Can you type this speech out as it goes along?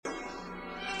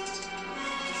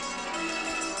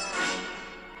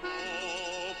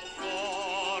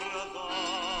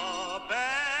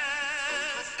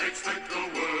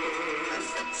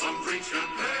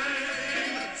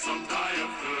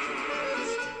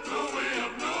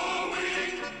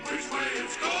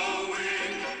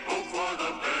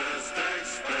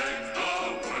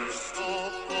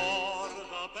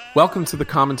Welcome to the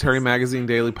Commentary Magazine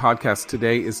Daily Podcast.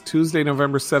 Today is Tuesday,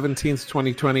 November 17th,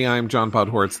 2020. I am John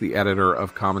Podhoretz, the editor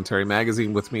of Commentary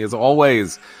Magazine. With me, as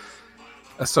always,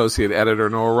 Associate Editor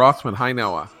Noah Rothman. Hi,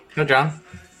 Noah. Hi, John.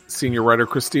 Senior Writer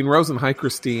Christine Rosen. Hi,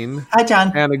 Christine. Hi,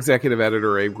 John. And Executive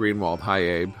Editor Abe Greenwald. Hi,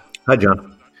 Abe. Hi,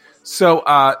 John. So,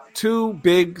 two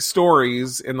big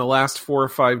stories in the last 4 or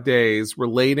 5 days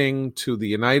relating to the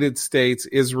United States,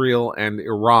 Israel, and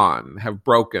Iran have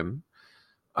broken.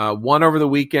 One over the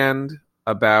weekend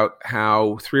about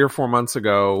how 3 or 4 months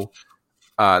ago,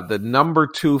 the number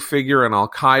 2 figure in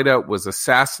Al-Qaeda was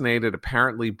assassinated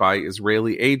apparently by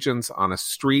Israeli agents on a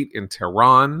street in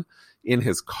Tehran in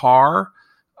his car,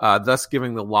 thus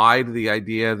giving the lie to the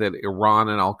idea that Iran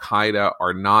and Al-Qaeda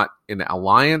are not in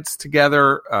alliance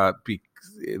together,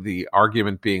 the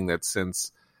argument being that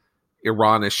since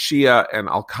Iran is Shia and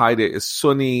Al-Qaeda is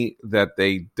Sunni, that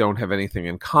they don't have anything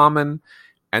in common.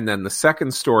 And then the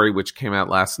second story, which came out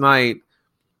last night,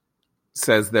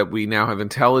 says that we now have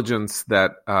intelligence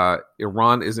that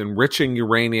Iran is enriching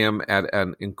uranium at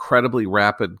an incredibly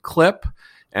rapid clip,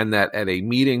 and that at a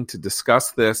meeting to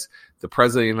discuss this, the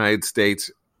President of the United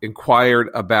States inquired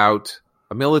about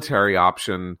a military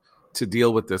option to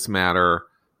deal with this matter,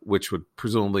 which would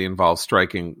presumably involve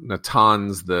striking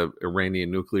Natanz, the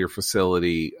Iranian nuclear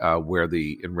facility where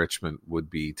the enrichment would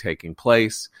be taking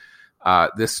place.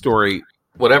 This story...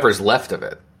 Whatever's left of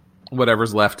it.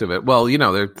 Whatever's left of it. Well, you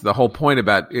know, the whole point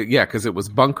about it, because it was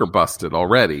bunker busted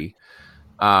already.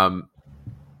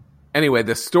 Anyway,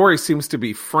 the story seems to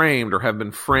be framed or have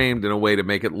been framed in a way to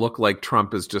make it look like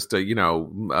Trump is just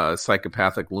a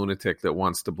psychopathic lunatic that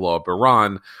wants to blow up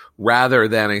Iran, rather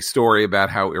than a story about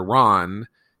how Iran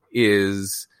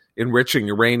is enriching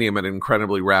uranium at an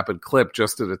incredibly rapid clip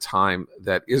just at a time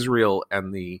that Israel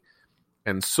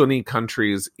and Sunni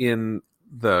countries in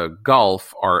the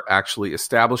Gulf are actually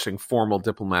establishing formal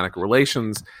diplomatic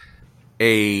relations,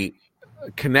 a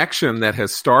connection that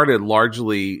has started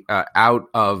largely out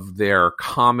of their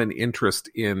common interest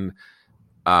in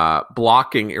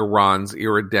blocking Iran's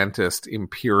irredentist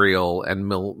imperial and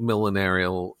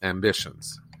millenarial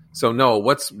ambitions. So, Noah,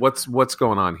 what's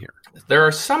going on here? There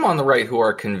are some on the right who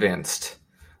are convinced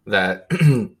that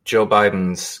Joe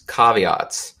Biden's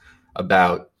caveats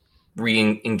about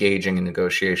re-engaging in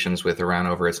negotiations with Iran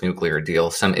over its nuclear deal,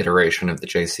 some iteration of the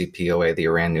JCPOA, the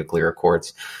Iran Nuclear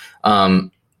Accords.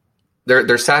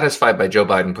 They're satisfied by Joe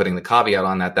Biden putting the caveat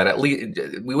on that at least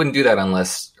we wouldn't do that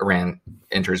unless Iran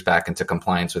enters back into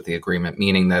compliance with the agreement,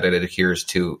 meaning that it adheres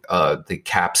to the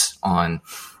caps on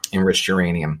enriched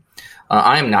uranium.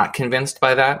 I am not convinced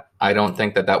by that. I don't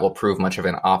think that will prove much of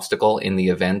an obstacle in the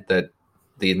event that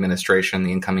the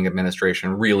incoming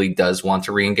administration really does want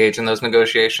to re-engage in those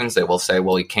negotiations. They will say,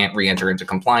 well, you can't re-enter into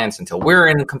compliance until we're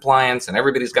in compliance, and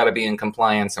everybody's got to be in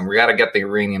compliance, and we got to get the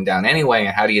uranium down anyway.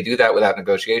 And how do you do that without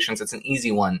negotiations? It's an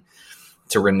easy one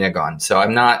to renege on. So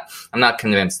I'm not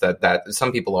convinced that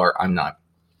some people are. I'm not.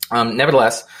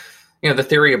 Nevertheless, the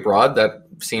theory abroad that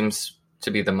seems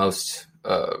to be the most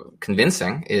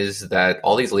convincing is that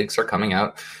all these leaks are coming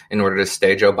out in order to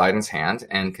stay Joe Biden's hand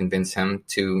and convince him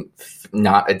to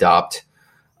not adopt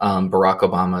Barack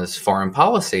Obama's foreign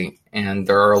policy. And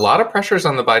there are a lot of pressures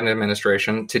on the Biden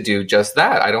administration to do just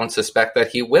that. I don't suspect that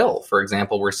he will. For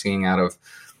example, we're seeing out of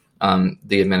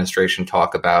the administration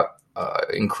talk about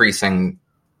increasing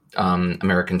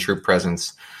American troop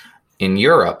presence in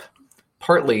Europe,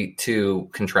 partly to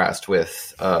contrast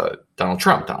with Donald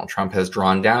Trump. Donald Trump has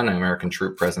drawn down an American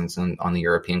troop presence on the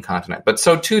European continent, but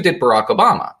so too did Barack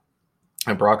Obama.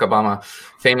 And Barack Obama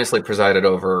famously presided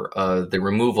over the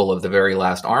removal of the very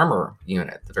last armor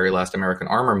unit, the very last American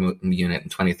armor unit in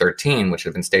 2013, which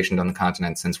had been stationed on the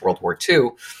continent since World War II.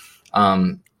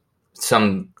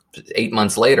 Some 8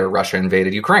 months later, Russia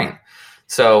invaded Ukraine.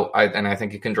 So I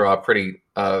think you can draw a pretty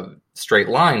straight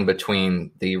line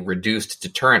between the reduced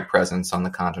deterrent presence on the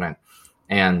continent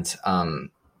and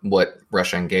what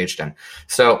Russia engaged in.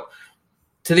 So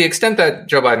to the extent that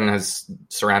Joe Biden has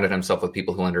surrounded himself with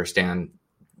people who understand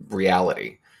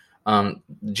reality,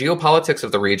 geopolitics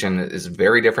of the region is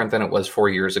very different than it was 4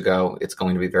 years ago. It's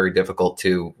going to be very difficult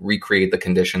to recreate the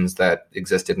conditions that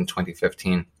existed in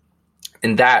 2015.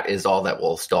 And that is all that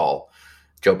will stall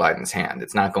Joe Biden's hand.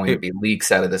 It's not going to be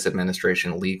leaks out of this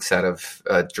administration, leaks out of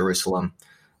Jerusalem.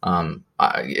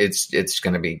 It's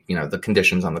going to be, the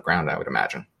conditions on the ground, I would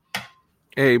imagine.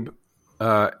 Abe,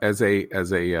 as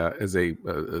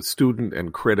a student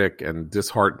and critic and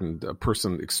disheartened, a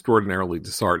person extraordinarily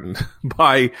disheartened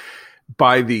by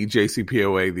the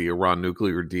JCPOA, the Iran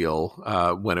nuclear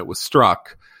deal, when it was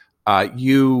struck,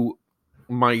 you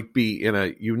might be in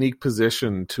a unique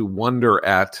position to wonder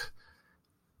at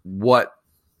what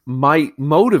might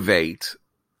motivate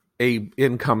a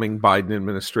incoming Biden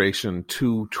administration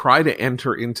to try to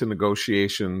enter into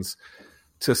negotiations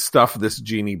to stuff this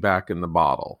genie back in the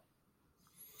bottle?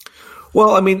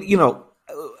 Well, I mean,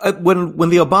 when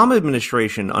the Obama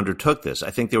administration undertook this,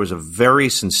 I think there was a very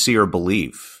sincere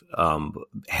belief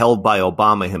held by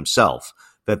Obama himself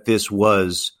that this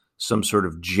was some sort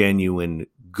of genuine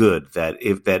good, that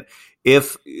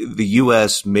if the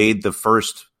U.S. made the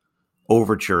first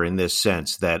overture in this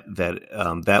sense,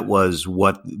 that was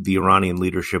what the Iranian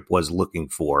leadership was looking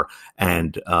for,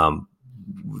 and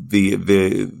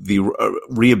the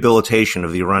rehabilitation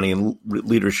of the Iranian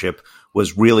leadership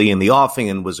was really in the offing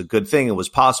and was a good thing. It was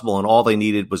possible, and all they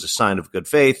needed was a sign of good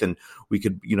faith, and we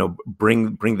could,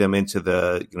 bring them into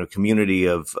the community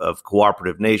of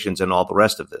cooperative nations and all the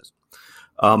rest of this.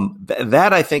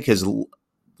 That I think has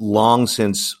long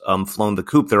since flown the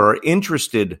coop. There are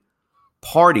interested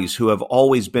parties who have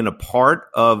always been a part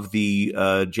of the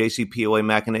JCPOA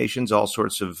machinations, all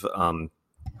sorts of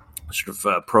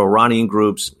pro-Iranian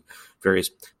groups, various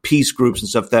peace groups and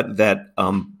stuff that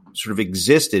sort of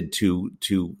existed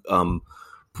to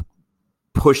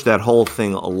push that whole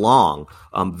thing along.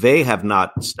 They have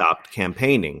not stopped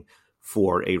campaigning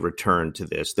for a return to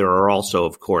this. There are also,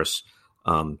 of course,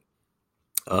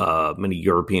 many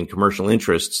European commercial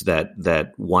interests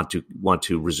that want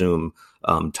to resume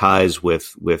ties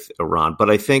with Iran. But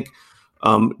I think,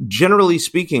 generally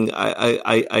speaking,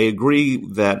 I agree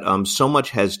that so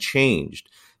much has changed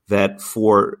that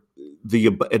for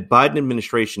the Biden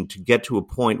administration to get to a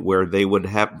point where they would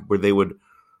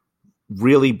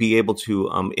really be able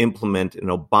to implement an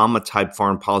Obama type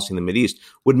foreign policy in the Mideast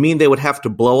would mean they would have to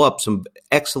blow up some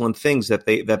excellent things that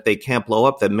they can't blow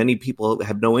up, that many people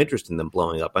have no interest in them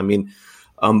blowing up. I mean,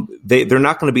 they're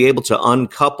not going to be able to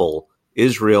uncouple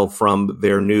Israel from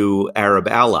their new Arab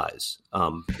allies.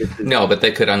 No, but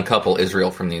they could uncouple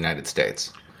Israel from the United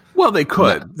States. Well, they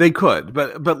could,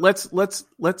 but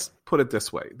let's put it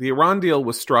this way: the Iran deal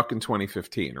was struck in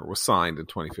 2015, or was signed in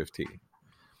 2015.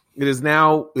 It is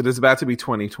about to be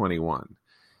 2021.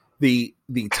 The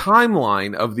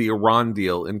timeline of the Iran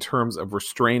deal in terms of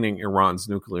restraining Iran's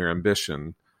nuclear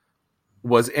ambition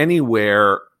was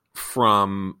anywhere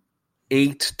from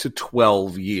 8 to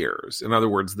 12 years. In other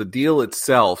words, the deal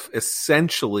itself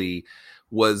essentially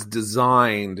was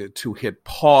designed to hit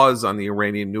pause on the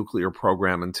Iranian nuclear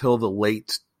program until the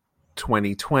late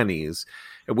 2020s,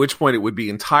 at which point it would be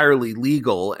entirely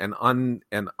legal and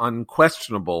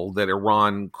unquestionable that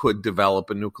Iran could develop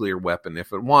a nuclear weapon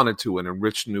if it wanted to, and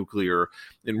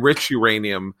enrich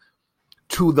uranium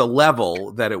to the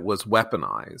level that it was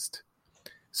weaponized.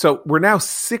 So we're now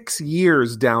 6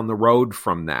 years down the road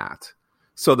from that.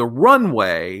 So the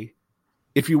runway,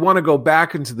 if you want to go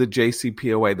back into the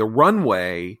JCPOA, the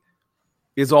runway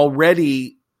is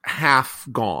already half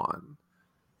gone.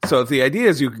 So if the idea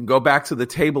is you can go back to the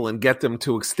table and get them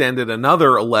to extend it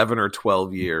another 11 or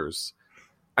 12 years,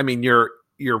 I mean, you're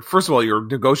first of all, you're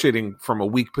negotiating from a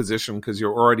weak position because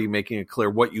you're already making it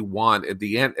clear what you want at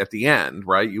the end,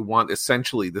 right? You want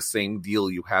essentially the same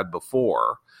deal you had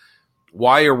before.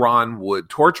 Why Iran would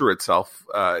torture itself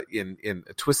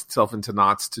twist itself into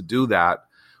knots to do that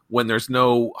when there's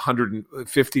no $150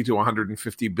 to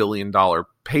 $150 billion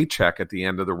paycheck at the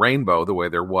end of the rainbow, the way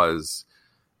there was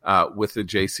with the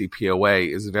JCPOA,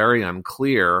 is very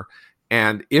unclear.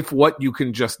 And if what you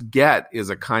can just get is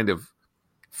a kind of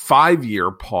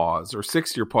 5-year pause or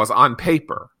 6-year pause on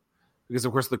paper, because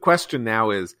of course the question now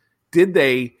is, did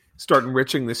they start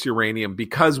enriching this uranium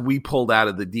because we pulled out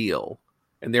of the deal?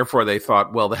 And therefore they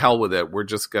thought, well, the hell with it, we're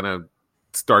just going to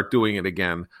start doing it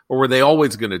again. Or were they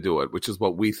always going to do it, which is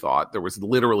what we thought. There was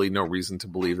literally no reason to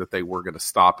believe that they were going to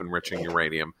stop enriching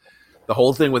uranium. The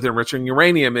whole thing with enriching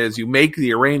uranium is you make the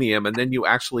uranium and then you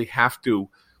actually have to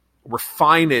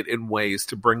refine it in ways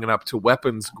to bring it up to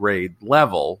weapons grade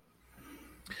level.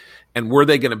 And were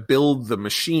they going to build the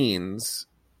machines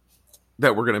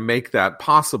that were going to make that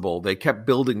possible? They kept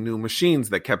building new machines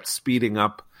that kept speeding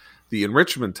up the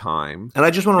enrichment time. And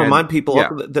I just want to remind people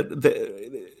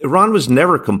that Iran was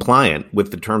never compliant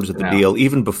with the terms of the deal,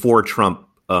 even before Trump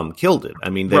killed it. I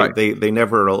mean, they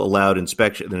never allowed an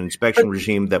inspection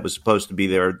regime that was supposed to be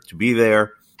there to be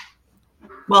there.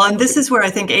 Well, and this is where I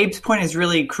think Abe's point is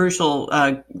really crucial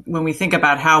when we think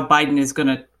about how Biden is going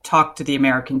to talk to the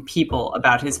American people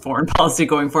about his foreign policy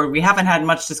going forward. We haven't had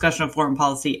much discussion of foreign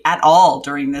policy at all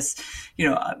during this,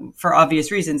 for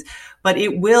obvious reasons. But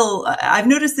it will. I've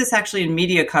noticed this actually in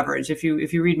media coverage. If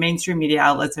you read mainstream media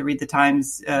outlets, I read the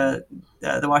Times, the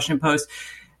Washington Post.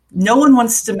 no one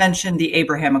wants to mention the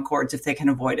Abraham Accords if they can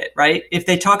avoid it, right? If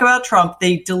they talk about Trump,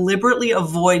 they deliberately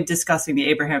avoid discussing the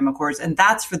Abraham Accords. And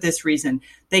that's for this reason.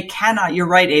 They cannot, you're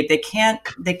right, Abe, they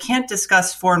can't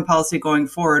discuss foreign policy going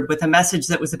forward with a message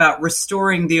that was about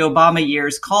restoring the Obama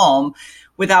years calm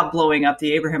without blowing up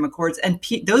the Abraham Accords. And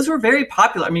those were very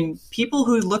popular. I mean, people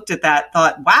who looked at that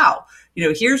thought, wow,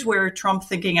 here's where Trump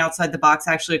thinking outside the box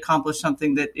actually accomplished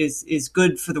something that is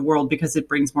good for the world because it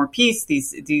brings more peace.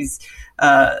 These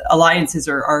alliances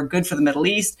are good for the Middle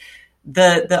East.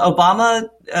 The Obama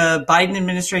Biden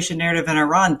administration narrative in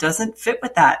Iran doesn't fit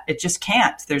with that. It just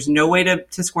can't. There's no way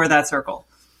to square that circle.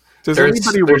 Does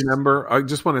anybody remember? I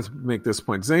just wanted to make this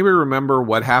point. Does anybody remember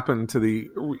what happened to the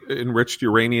enriched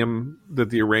uranium that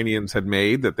the Iranians had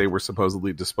made that they were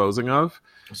supposedly disposing of?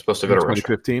 It was supposed to go to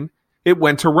 2015. Russia. It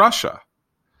went to Russia.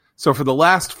 So for the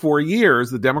last 4 years,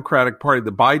 the Democratic Party,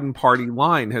 the Biden party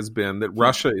line has been that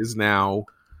Russia is now,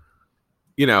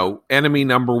 enemy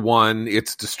number one.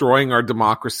 It's destroying our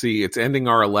democracy. It's ending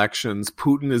our elections.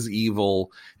 Putin is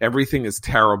evil. Everything is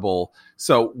terrible.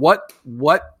 So what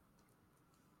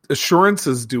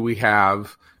assurances do we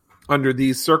have under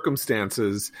these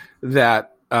circumstances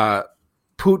that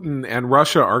Putin and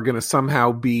Russia are going to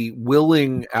somehow be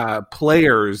willing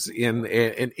players in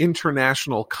an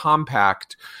international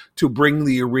compact to bring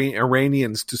the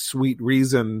Iranians to sweet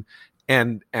reason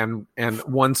and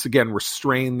once again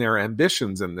restrain their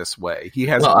ambitions in this way? He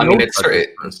has. Well,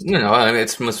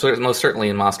 it's most certainly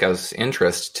in Moscow's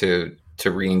interest to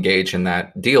re-engage in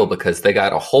that deal because they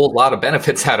got a whole lot of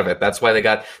benefits out of it. That's why they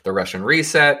got the Russian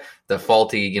reset, the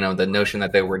faulty, the notion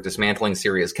that they were dismantling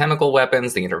Syria's chemical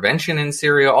weapons, the intervention in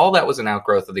Syria. All that was an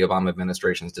outgrowth of the Obama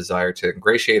administration's desire to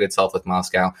ingratiate itself with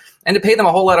Moscow and to pay them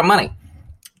a whole lot of money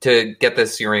to get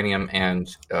this uranium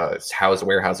and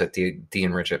warehouse it,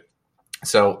 de-enrich it.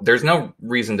 So there's no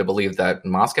reason to believe that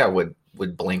Moscow would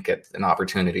blink at an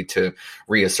opportunity to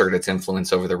reassert its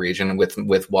influence over the region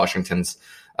with Washington's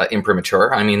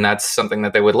imprimatur. I mean, that's something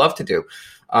that they would love to do.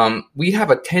 We have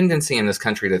a tendency in this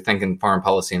country to think in foreign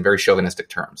policy in very chauvinistic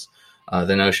terms.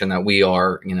 The notion that we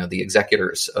are, the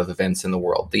executors of events in the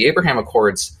world. The Abraham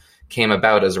Accords came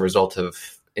about as a result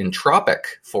of entropic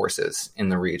forces in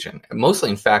the region,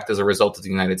 mostly, in fact, as a result of the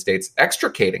United States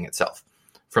extricating itself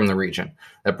from the region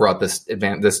that brought this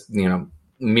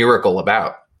miracle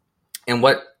about. And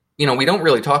what we don't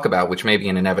really talk about, which may be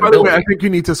an inevitability. By the way, I think you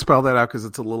need to spell that out because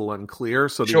it's a little unclear.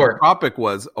 So the topic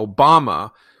was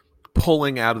Obama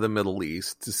pulling out of the Middle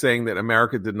East, to saying that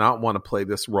America did not want to play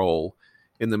this role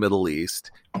in the Middle East.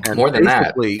 And more than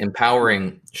that,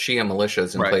 empowering Shia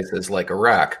militias in places like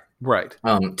Iraq, right,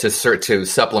 to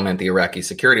supplement the Iraqi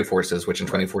security forces, which in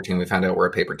 2014 we found out were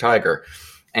a paper tiger,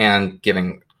 and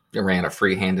giving Iran a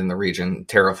free hand in the region,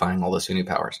 terrifying all the Sunni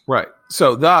powers. Right.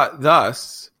 So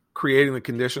thus creating the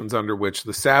conditions under which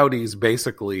the Saudis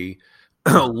basically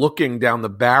looking down the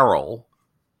barrel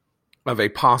of a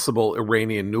possible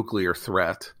Iranian nuclear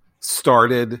threat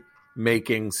started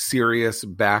making serious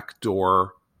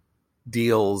backdoor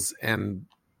deals and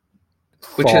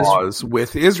clause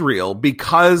with Israel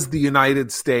because the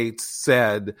United States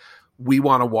said, we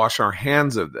want to wash our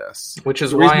hands of this. Which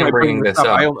is why I'm bringing this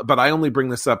up. But I only bring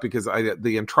this up because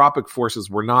the entropic forces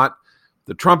were not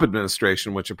the Trump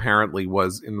administration, which apparently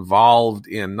was involved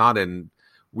in not in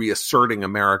reasserting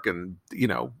American,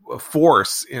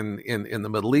 force in the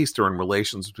Middle East or in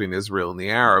relations between Israel and the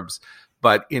Arabs,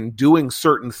 but in doing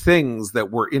certain things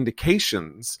that were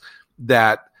indications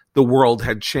that the world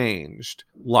had changed,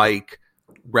 like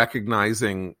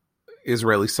recognizing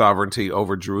Israeli sovereignty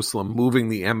over Jerusalem, moving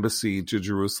the embassy to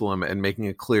Jerusalem, and making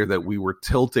it clear that we were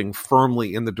tilting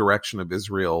firmly in the direction of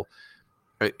Israel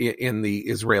in the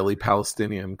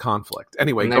Israeli-Palestinian conflict.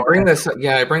 Anyway, I bring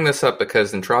this up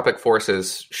because entropic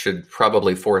forces should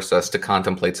probably force us to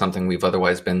contemplate something we've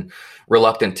otherwise been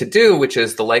reluctant to do, which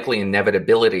is the likely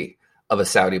inevitability of a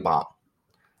Saudi bomb.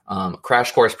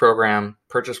 Crash course program,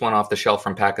 purchase one off the shelf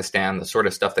from Pakistan, the sort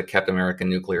of stuff that kept American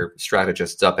nuclear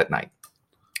strategists up at night.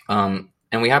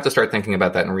 And we have to start thinking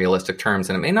about that in realistic terms.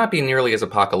 And it may not be nearly as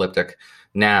apocalyptic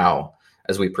now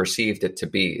as we perceived it to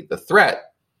be. The threat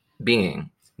being,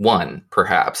 one,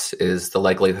 perhaps, is the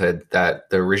likelihood that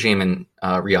the regime in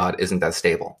Riyadh isn't as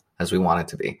stable as we want it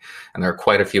to be. And there are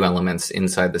quite a few elements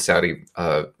inside the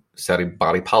Saudi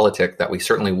body politic that we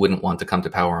certainly wouldn't want to come to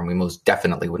power, and we most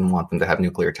definitely wouldn't want them to have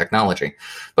nuclear technology.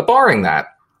 But barring that,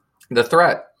 the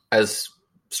threat, as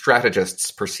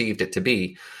strategists perceived it to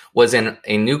be, was in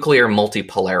a nuclear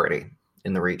multipolarity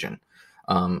in the region.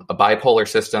 A bipolar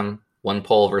system one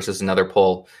pole versus another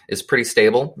pole is pretty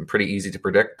stable and pretty easy to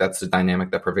predict. That's the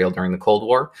dynamic that prevailed during the Cold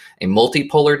War. A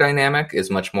multipolar dynamic is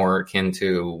much more akin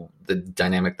to the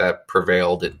dynamic that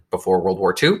prevailed before World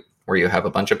War II, where you have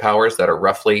a bunch of powers that are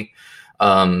roughly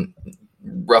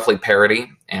parity,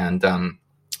 and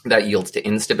that yields to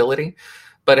instability.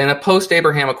 But in a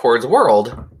post-Abraham Accords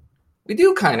world, we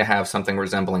do kind of have something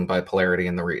resembling bipolarity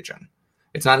in the region.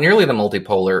 It's not nearly the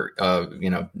multipolar,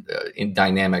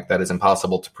 dynamic that is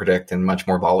impossible to predict and much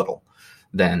more volatile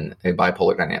than a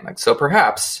bipolar dynamic. So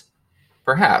perhaps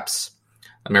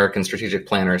American strategic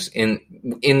planners, in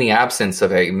the absence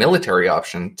of a military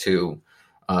option to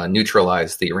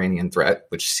neutralize the Iranian threat,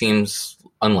 which seems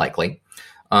unlikely,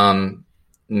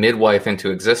 midwife into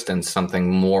existence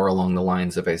something more along the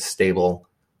lines of a stable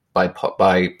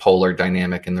bipolar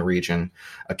dynamic in the region,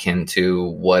 akin to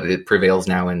what it prevails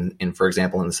now in, for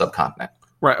example, in the subcontinent.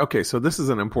 Right. Okay. So this is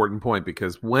an important point,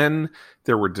 because when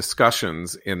there were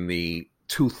discussions in the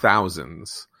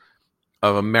 2000s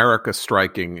of America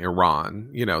striking Iran,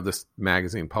 this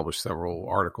magazine published several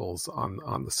articles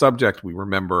on the subject. We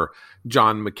remember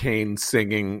John McCain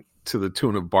singing to the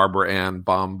tune of Barbara Ann,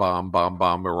 bomb, bomb, bomb,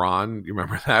 bomb, Iran. You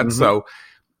remember that? Mm-hmm. So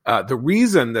the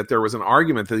reason that there was an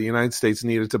argument that the United States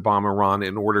needed to bomb Iran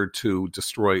in order to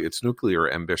destroy its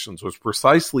nuclear ambitions was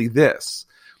precisely this,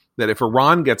 that if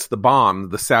Iran gets the bomb,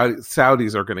 the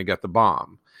Saudis are going to get the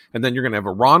bomb. And then you're going to have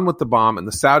Iran with the bomb and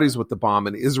the Saudis with the bomb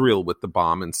and Israel with the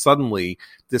bomb. And suddenly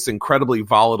this incredibly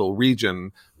volatile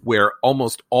region where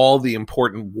almost all the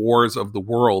important wars of the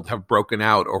world have broken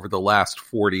out over the last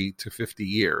 40 to 50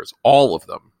 years, all of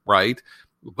them, right?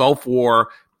 The Gulf War,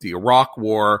 the Iraq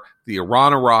War, the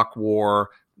Iran-Iraq War,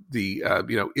 the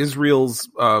Israel's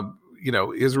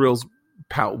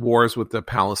wars with the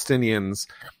Palestinians,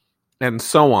 and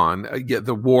so on.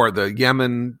 The war, the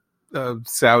Yemen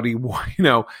Saudi war,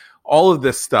 all of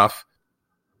this stuff.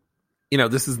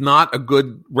 This is not a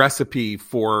good recipe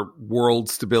for world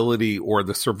stability or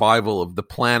the survival of the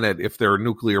planet if there are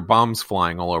nuclear bombs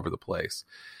flying all over the place.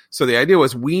 So the idea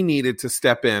was we needed to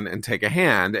step in and take a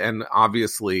hand, and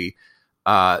obviously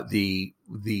the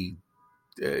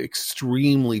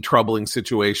extremely troubling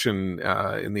situation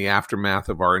in the aftermath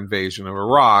of our invasion of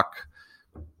Iraq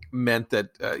meant that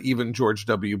even George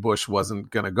W. Bush wasn't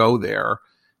going to go there.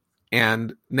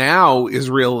 And now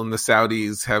Israel and the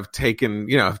Saudis have taken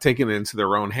it into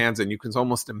their own hands. And you can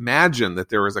almost imagine that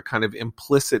there is a kind of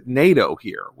implicit NATO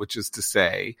here, which is to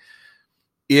say,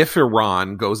 if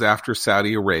Iran goes after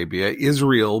Saudi Arabia,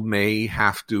 Israel may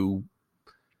have to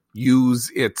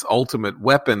use its ultimate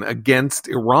weapon against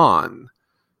Iran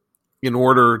in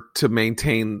order to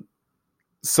maintain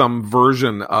some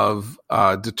version of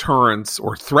deterrence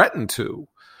or threaten to.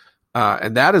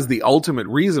 And that is the ultimate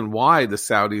reason why the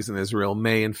Saudis and Israel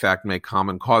may, in fact, make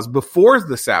common cause before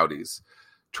the Saudis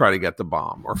try to get the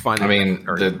bomb or find.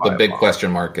 The big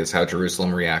question mark is how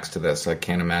Jerusalem reacts to this. I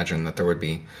can't imagine that there would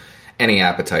be any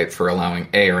appetite for allowing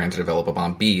A, Iran to develop a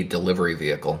bomb, B, delivery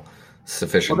vehicle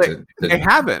sufficient they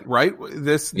haven't, right?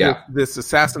 This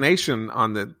assassination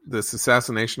on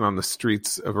the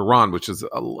streets of Iran, which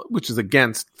is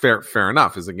against fair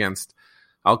enough, is against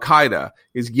Al-Qaeda,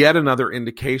 is yet another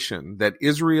indication that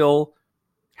Israel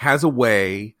has a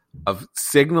way of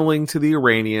signaling to the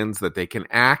Iranians that they can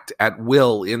act at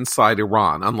will inside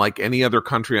Iran. Unlike any other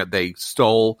country, they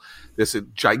stole this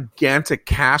gigantic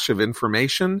cache of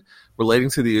information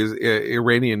relating to the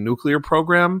Iranian nuclear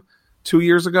program 2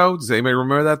 years ago. Does anybody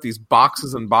remember that? These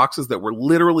boxes and boxes that were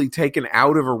literally taken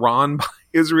out of Iran by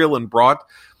Israel and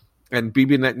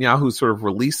Bibi Netanyahu sort of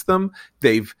released them.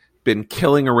 They've been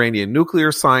killing Iranian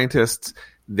nuclear scientists.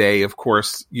 They, of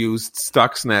course, used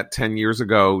Stuxnet 10 years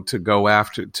ago to go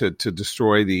after to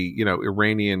destroy the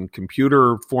Iranian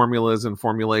computer formulas and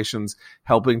formulations,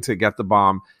 helping to get the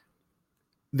bomb.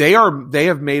 They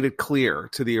have made it clear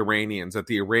to the Iranians that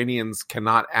the Iranians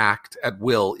cannot act at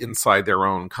will inside their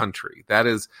own country. That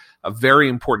is a very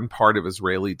important part of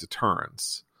Israeli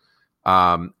deterrence.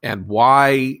 And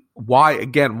why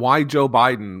Joe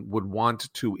Biden would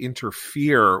want to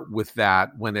interfere with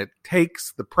that when it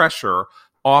takes the pressure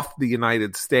off the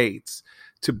United States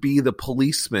to be the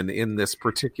policeman in this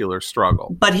particular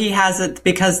struggle. But he has it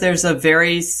because there's a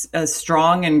very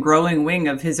strong and growing wing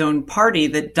of his own party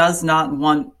that does not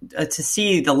want to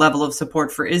see the level of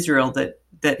support for Israel that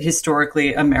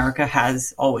historically America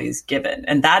has always given.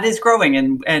 And that is growing.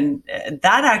 And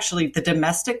that actually, the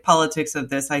domestic politics of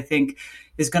this, I think,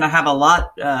 is going to have a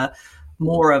lot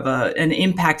more of an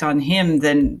impact on him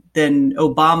than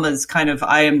Obama's kind of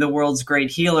I am the world's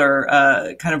great healer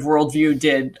kind of worldview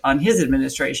did on his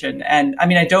administration. And I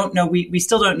mean, I don't know, we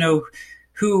still don't know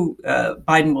who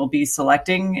Biden will be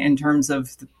selecting in terms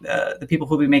of the people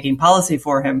who will be making policy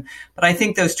for him. But I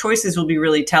think those choices will be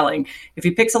really telling. If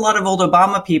he picks a lot of old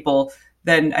Obama people,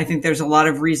 then I think there's a lot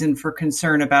of reason for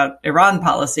concern about Iran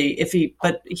policy.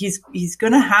 But he's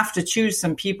going to have to choose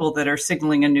some people that are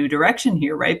signaling a new direction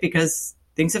here, right? Because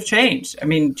things have changed. I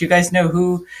mean, do you guys know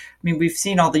who? I mean, we've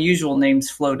seen all the usual names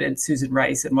floated, Susan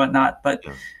Rice and whatnot, but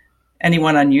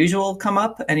anyone unusual come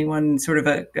up? Anyone sort of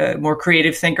a more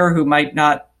creative thinker who might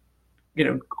not,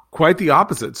 Quite the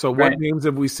opposite. So Right. what names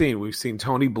have we seen? We've seen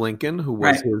Tony Blinken, who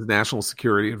was Right. his national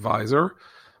security advisor,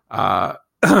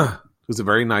 who's a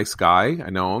very nice guy. I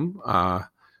know him.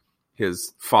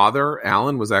 His father,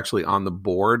 Alan, was actually on the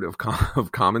board of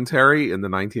Commentary in the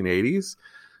 1980s,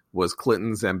 was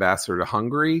Clinton's ambassador to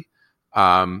Hungary.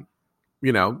 Not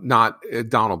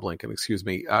Donald Blinken, excuse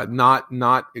me.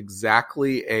 Not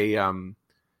exactly a,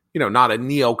 not a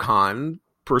neocon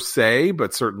per se,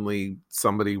 but certainly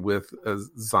somebody with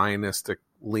Zionistic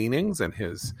leanings, and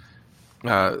his,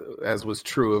 as was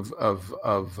true of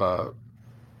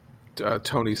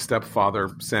Tony's stepfather,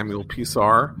 Samuel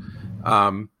Pisar.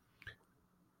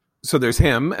 So there's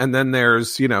him, and then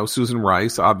there's Susan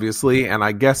Rice, obviously, and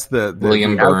I guess the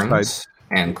William outside, Burns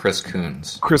and Chris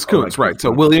Coons. Chris Coons, right?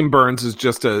 So William Burns is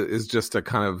just a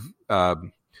kind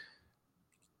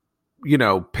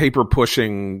of paper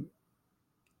pushing,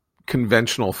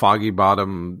 conventional foggy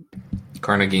bottom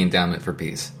Carnegie Endowment for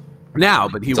Peace. now,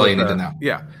 but he That's all was you need to know.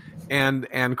 yeah,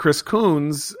 and Chris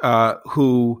Coons,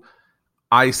 who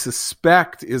I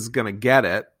suspect is going to get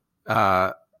it,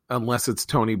 unless it's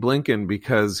Tony Blinken,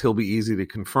 because he'll be easy to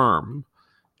confirm,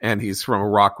 and he's from a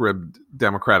rock-ribbed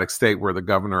Democratic state where the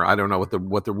governor, I don't know what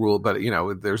the rule, but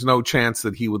there's no chance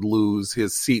that he would lose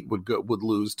his seat, would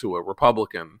lose to a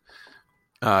Republican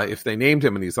if they named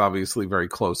him, and he's obviously very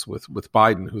close with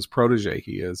Biden, whose protege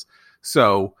he is.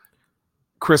 So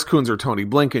Chris Coons or Tony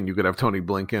Blinken, you could have Tony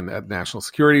Blinken at National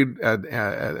Security at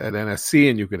NSC,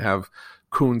 and you could have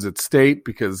Coons at State,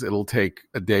 because it'll take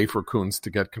a day for Coons to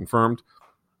get confirmed.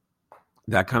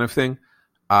 That kind of thing.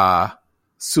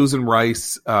 Susan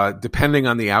Rice, depending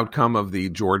on the outcome of the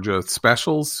Georgia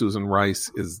specials, Susan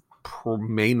Rice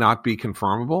may not be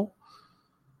confirmable.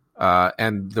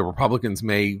 And the Republicans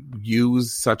may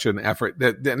use such an effort.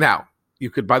 Now,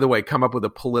 you could, by the way, come up with a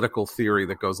political theory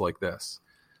that goes like this.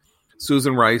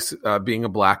 Susan Rice, being a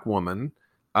black woman,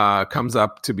 comes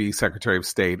up to be Secretary of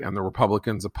State, and the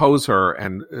Republicans oppose her,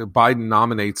 and Biden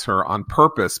nominates her on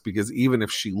purpose, because even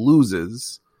if she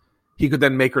loses, he could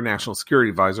then make her national security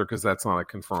advisor, because that's not a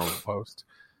confirmable post.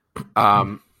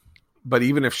 But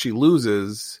even if she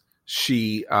loses,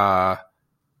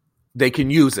 they can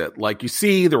use it. Like, you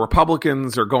see, the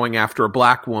Republicans are going after a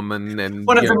black woman, and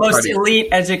one of the most elite,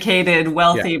 educated,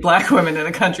 wealthy black women in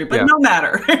the country, but no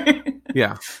matter.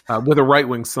 Yeah, with a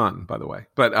right-wing son, by the way.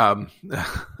 But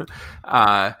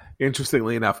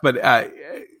interestingly enough,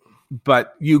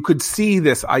 but you could see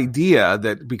this idea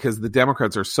that because the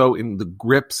Democrats are so in the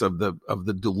grips of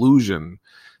the delusion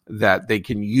that they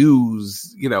can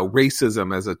use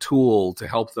racism as a tool to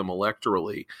help them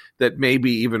electorally, that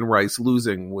maybe even Rice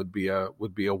losing would be a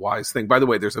wise thing. By the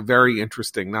way, there's a very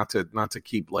interesting, not to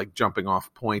keep like jumping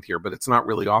off point here, but it's not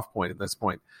really off point at this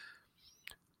point.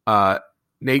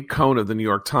 Nate Cohn of the New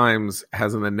York Times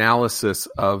has an analysis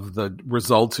of the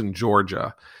results in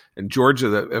Georgia. And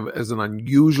Georgia is an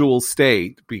unusual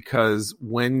state, because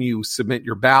when you submit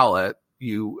your ballot,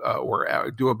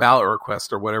 or do a ballot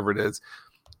request or whatever it is,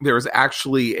 there is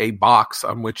actually a box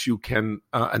on which you can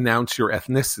announce your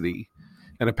ethnicity.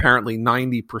 And apparently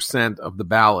 90% of the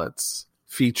ballots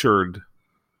featured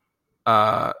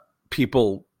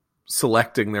people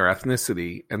selecting their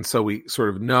ethnicity. And so we sort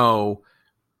of know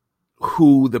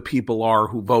who the people are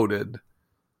who voted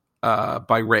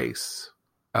by race.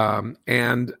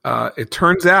 And it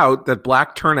turns out that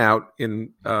black turnout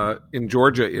in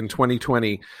Georgia in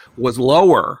 2020 was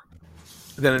lower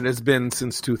than it has been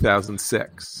since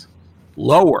 2006.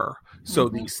 Lower. So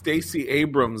the Stacey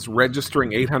Abrams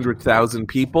registering 800,000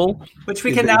 people, which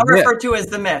we can now refer to as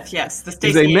the myth. Yes, the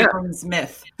Stacey Abrams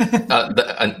myth.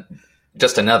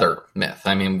 Just another myth.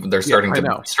 I mean, they're starting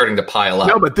to pile up.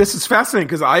 No, but this is fascinating,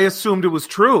 because I assumed it was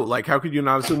true. Like, how could you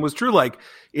not assume it was true? Like,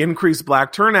 increased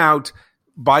black turnout,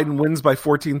 Biden wins by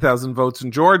 14,000 votes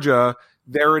in Georgia.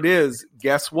 There it is.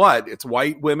 Guess what? It's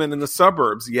white women in the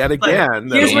suburbs yet again.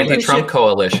 The anti-Trump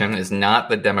coalition is not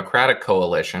the Democratic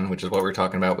coalition, which is what we were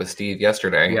talking about with Steve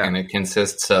yesterday, and it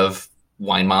consists of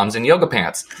wine moms in yoga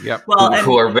pants,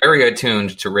 who are very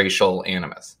attuned to racial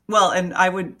animus. Well, and I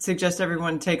would suggest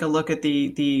everyone take a look at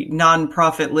the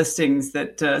nonprofit listings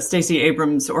that Stacey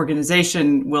Abrams'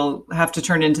 organization will have to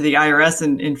turn into the IRS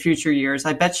in future years.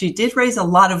 I bet she did raise a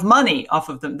lot of money off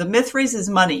of them. The Myth raises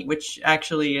money, which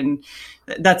actually, and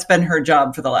that's been her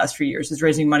job for the last few years, is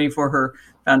raising money for her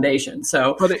foundation.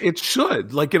 So, but it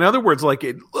should, like, in other words, like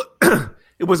it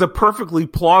was a perfectly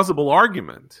plausible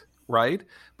argument, right?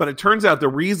 But it turns out the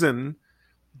reason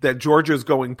that Georgia is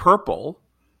going purple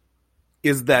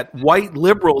is that white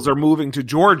liberals are moving to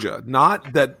Georgia,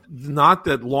 not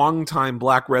that longtime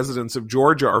black residents of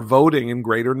Georgia are voting in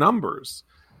greater numbers.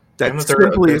 That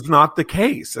simply is not the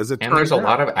case, as it turns out. And there's a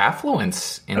lot of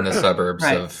affluence in the suburbs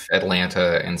of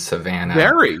Atlanta and Savannah.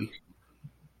 Very.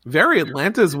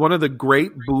 Atlanta is one of the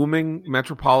great booming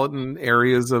metropolitan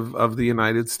areas of the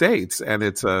United States, and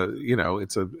it's a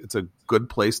good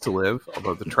place to live,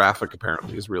 although the traffic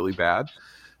apparently is really bad.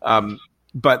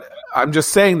 But I'm just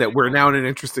saying that we're now in an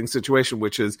interesting situation,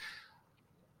 which is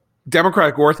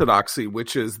Democratic orthodoxy,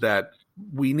 which is that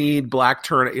we need black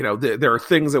turnout. There are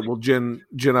things that will gin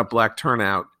up black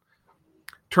turnout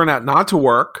not to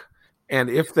work. And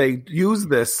if they use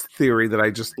this theory that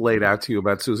I just laid out to you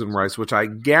about Susan Rice, which I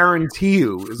guarantee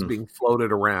you is being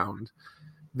floated around,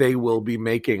 they will be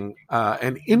making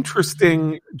an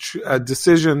interesting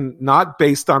decision, not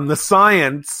based on the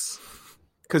science,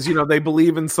 because, they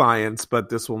believe in science, but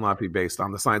this will not be based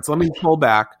on the science. Let me pull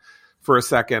back for a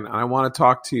second. And I want to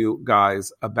talk to you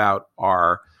guys about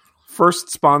our first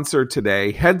sponsor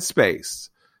today, Headspace.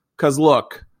 Because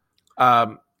look,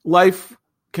 life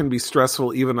can be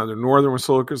stressful even under northern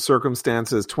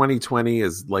circumstances. 2020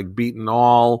 is like beaten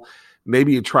all.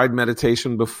 Maybe you tried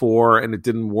meditation before and it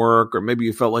didn't work, or maybe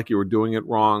you felt like you were doing it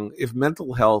wrong. If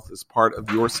mental health is part of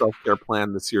your self-care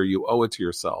plan this year, you owe it to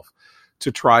yourself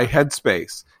to try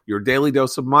Headspace, your daily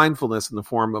dose of mindfulness in the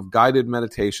form of guided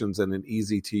meditations and an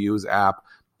easy-to-use app.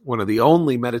 One of the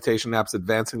only meditation apps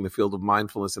advancing the field of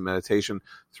mindfulness and meditation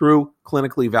through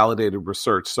clinically validated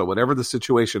research. So whatever the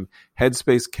situation,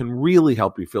 Headspace can really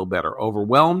help you feel better.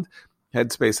 Overwhelmed?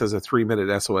 Headspace has a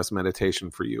 3-minute SOS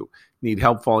meditation for you. Need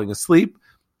help falling asleep?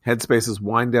 Headspace's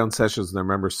wind down sessions their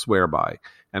members swear by.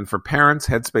 And for parents,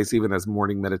 Headspace even has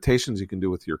morning meditations you can do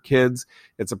with your kids.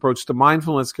 Its approach to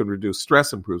mindfulness can reduce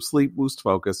stress, improve sleep, boost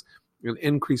focus, and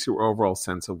increase your overall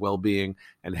sense of well-being.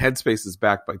 And Headspace is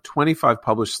backed by 25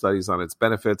 published studies on its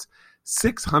benefits,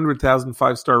 600,000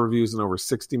 5-star reviews, and over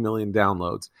 60 million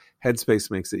downloads.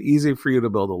 Headspace makes it easy for you to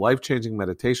build a life-changing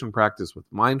meditation practice with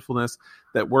mindfulness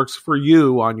that works for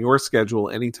you on your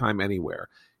schedule, anytime, anywhere.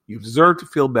 You deserve to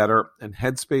feel better, and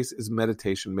Headspace is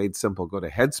meditation made simple. Go to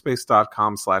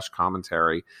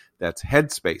headspace.com/commentary. That's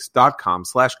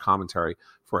headspace.com/commentary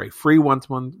for a free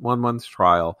one-month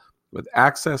trial with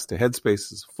access to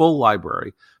Headspace's full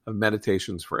library of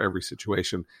meditations for every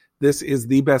situation. This is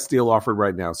the best deal offered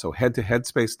right now, so head to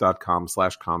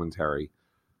headspace.com/commentary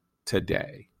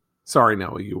today. Sorry,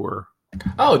 Noah, you were...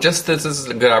 Oh, this is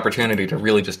a good opportunity to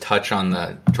really just touch on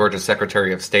the Georgia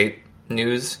Secretary of State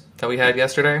news that we had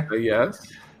yesterday. Yes.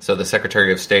 So the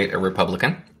Secretary of State, a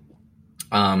Republican,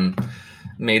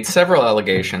 made several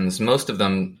allegations, most of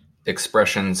them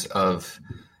expressions of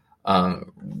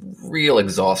real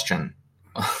exhaustion.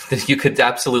 You could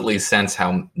absolutely sense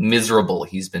how miserable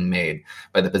he's been made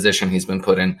by the position he's been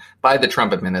put in by the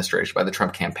Trump administration, by the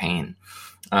Trump campaign,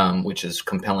 which is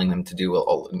compelling them to do,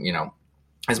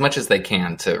 as much as they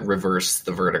can to reverse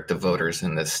the verdict of voters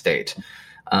in this state.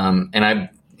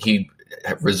 He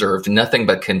reserved nothing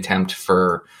but contempt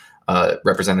for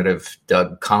Representative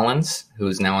Doug Collins, who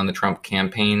is now on the Trump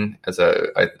campaign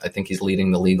I think he's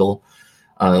leading the legal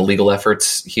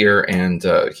efforts here. And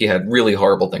he had really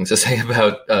horrible things to say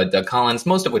about Doug Collins,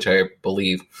 most of which I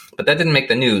believe. But that didn't make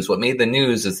the news. What made the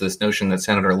news is this notion that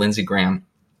Senator Lindsey Graham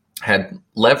had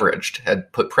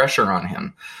put pressure on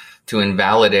him to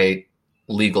invalidate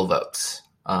legal votes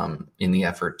in the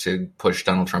effort to push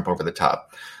Donald Trump over the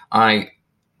top.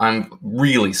 I'm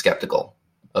really skeptical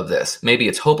of this. Maybe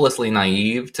it's hopelessly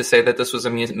naive to say that this was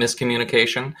a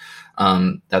miscommunication.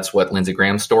 That's what Lindsey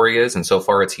Graham's story is. And so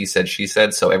far it's he said, she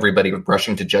said. So everybody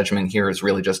rushing to judgment here is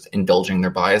really just indulging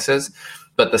their biases.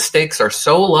 But the stakes are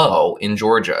so low in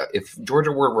Georgia. If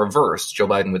Georgia were reversed, Joe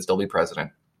Biden would still be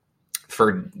president.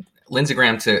 For Lindsey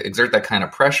Graham to exert that kind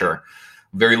of pressure,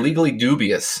 very legally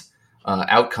dubious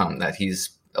outcome that he's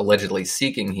allegedly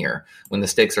seeking here, when the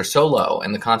stakes are so low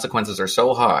and the consequences are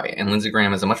so high, and Lindsey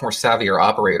Graham is a much more savvier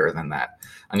operator than that.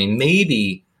 I mean,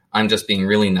 maybe I'm just being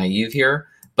really naive here,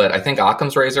 but I think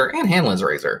Occam's razor and Hanlon's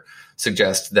razor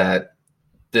suggest that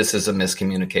this is a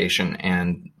miscommunication,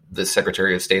 and the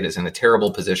Secretary of State is in a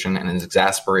terrible position and is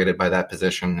exasperated by that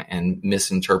position and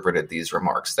misinterpreted these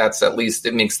remarks. That's, at least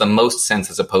it makes the most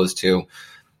sense, as opposed to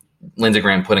Lindsey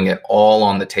Graham putting it all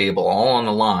on the table, all on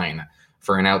the line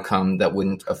for an outcome that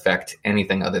wouldn't affect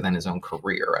anything other than his own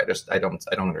career. I don't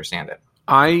understand it.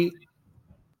 I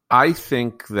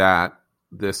think that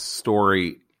this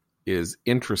story is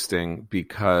interesting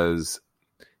because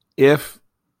if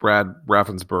Brad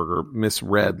Raffensperger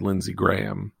misread Lindsey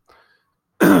Graham,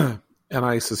 and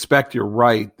I suspect you're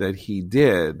right that he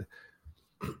did,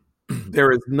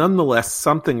 there is nonetheless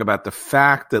something about the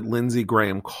fact that Lindsey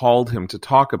Graham called him to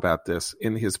talk about this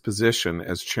in his position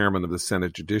as chairman of the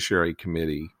Senate Judiciary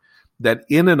Committee that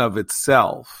in and of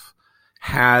itself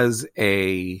has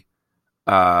a,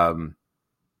 that's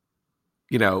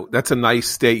a nice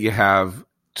state you have.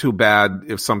 Too bad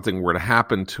if something were to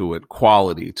happen to it,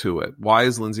 quality to it. Why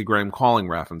is Lindsey Graham calling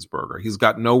Raffensperger? He's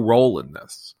got no role in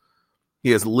this.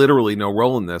 He has literally no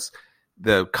role in this.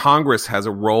 The Congress has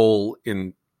a role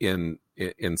in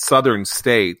southern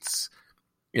states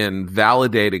in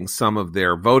validating some of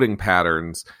their voting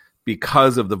patterns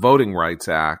because of the Voting Rights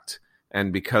Act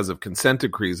and because of consent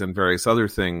decrees and various other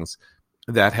things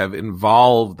that have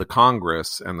involved the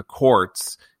Congress and the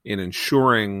courts in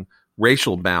ensuring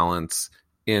racial balance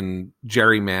in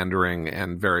gerrymandering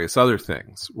and various other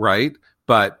things, right?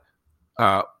 But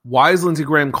why is Lindsey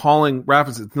Graham calling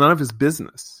Raffensperger? It's none of his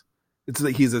business. It's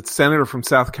that he's a senator from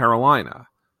South Carolina.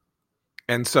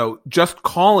 And so just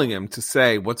calling him to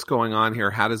say, what's going on here?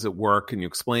 How does it work? Can you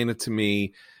explain it to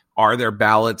me? Are there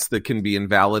ballots that can be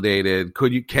invalidated?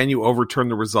 Can you overturn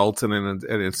the results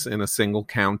in a single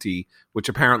county, which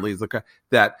apparently is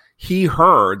that he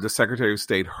heard, the Secretary of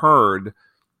State heard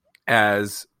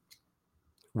as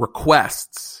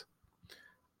requests.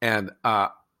 And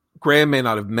Graham may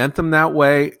not have meant them that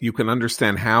way. You can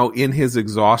understand how in his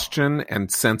exhaustion and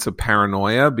sense of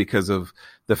paranoia because of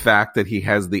the fact that he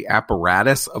has the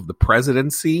apparatus of the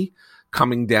presidency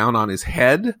coming down on his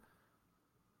head,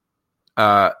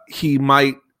 he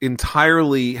might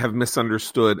entirely have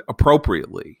misunderstood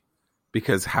appropriately,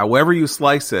 because however you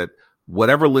slice it,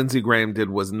 whatever Lindsey Graham did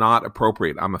was not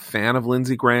appropriate. I'm a fan of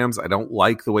Lindsey Graham's. I don't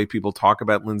like the way people talk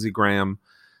about Lindsey Graham.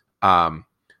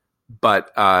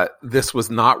 But this was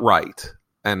not right.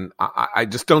 And I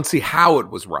just don't see how it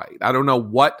was right. I don't know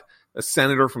what a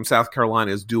senator from South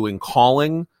Carolina is doing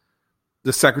calling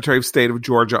the Secretary of State of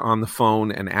Georgia on the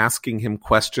phone and asking him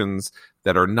questions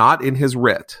that are not in his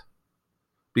writ,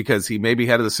 because he may be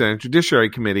head of the Senate Judiciary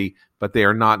Committee, but they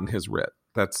are not in his writ.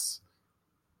 That's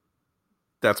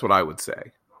what I would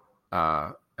say.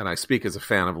 And I speak as a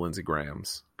fan of Lindsey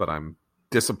Graham's, but I'm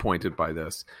disappointed by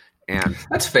this. And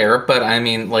that's fair, but I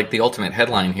mean, like, the ultimate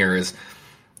headline here is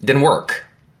didn't work.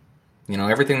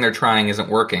 Everything they're trying isn't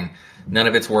working. None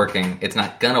of it's working. It's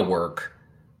not gonna work.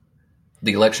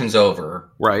 The election's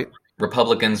over. Right.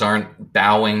 Republicans aren't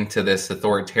bowing to this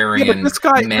authoritarian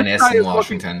menace in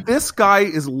Washington. This guy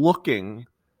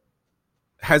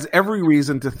has every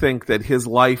reason to think that his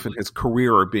life and his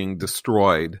career are being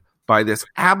destroyed by this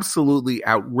absolutely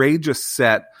outrageous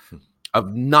set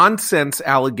of nonsense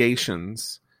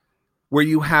allegations, where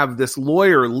you have this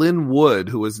lawyer, Lynn Wood,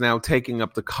 who is now taking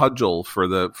up the cudgel for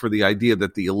the idea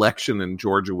that the election in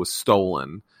Georgia was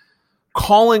stolen,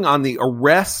 calling on the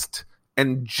arrest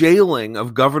and jailing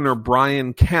of Governor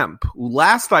Brian Kemp, who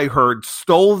last I heard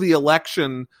stole the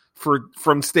election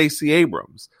from Stacey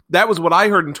Abrams. That was what I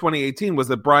heard in 2018, was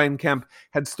that Brian Kemp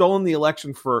had stolen the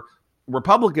election for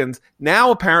Republicans.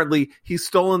 Now apparently he's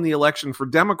stolen the election for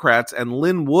Democrats, and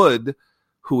Lynn Wood,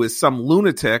 who is some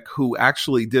lunatic who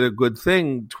actually did a good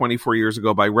thing 24 years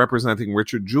ago by representing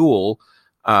Richard Jewell,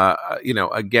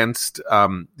 against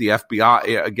the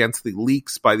FBI, against the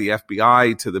leaks by the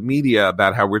FBI to the media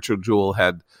about how Richard Jewell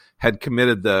had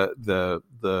committed the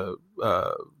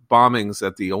bombings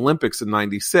at the Olympics in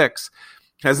 '96,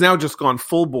 has now just gone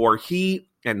full bore. He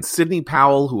and Sidney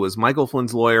Powell, who is Michael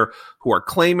Flynn's lawyer, who are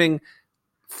claiming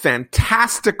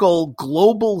fantastical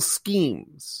global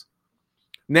schemes.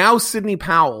 Now Sidney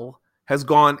Powell has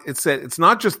gone, it said it's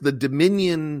not just the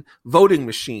Dominion voting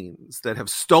machines that have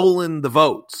stolen the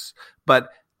votes,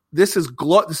 but this is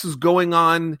going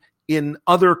on in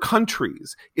other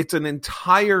countries. It's an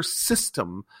entire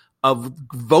system of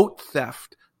vote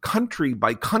theft, country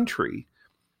by country.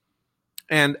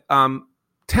 And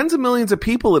tens of millions of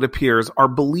people, it appears, are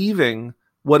believing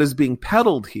what is being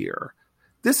peddled here.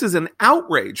 This is an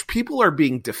outrage. People are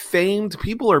being defamed.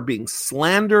 People are being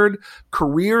slandered.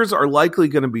 Careers are likely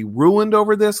going to be ruined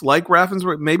over this, like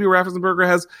Raffensperger. Maybe Raffensperger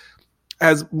has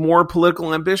has more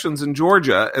political ambitions in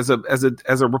Georgia as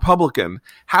a Republican.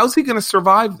 How's he going to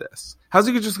survive this? How's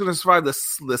he just going to survive the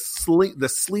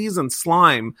sleaze and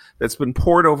slime that's been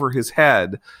poured over his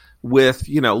head with,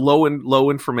 low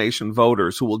information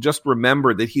voters who will just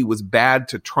remember that he was bad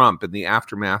to Trump in the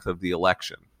aftermath of the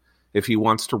election if he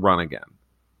wants to run again?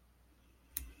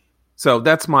 So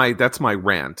that's my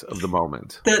rant of the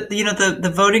moment.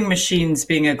 The voting machines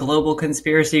being a global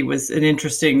conspiracy was an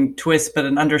interesting twist, but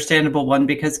an understandable one,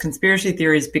 because conspiracy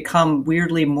theories become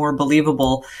weirdly more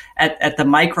believable at the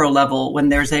micro level when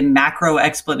there's a macro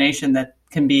explanation that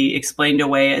can be explained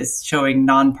away as showing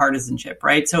nonpartisanship,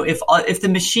 right? So if the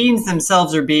machines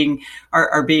themselves are being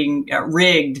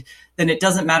rigged, then it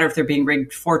doesn't matter if they're being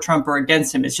rigged for Trump or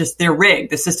against him. It's just they're rigged.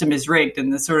 The system is rigged,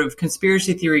 and the sort of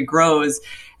conspiracy theory grows,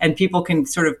 and people can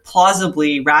sort of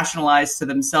plausibly rationalize to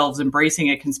themselves embracing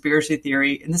a conspiracy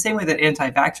theory in the same way that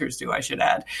anti-vaxxers do, I should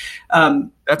add.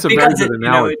 That's a very good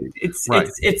analogy.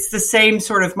 It's the same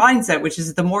sort of mindset, which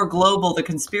is the more global the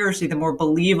conspiracy, the more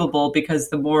believable, because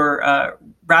the more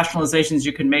rationalizations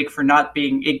you can make for not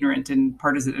being ignorant and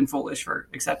partisan and foolish for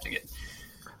accepting it.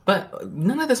 But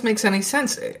none of this makes any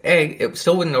sense. A, it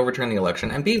still wouldn't overturn the election,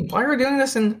 and B, why are we doing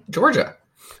this in Georgia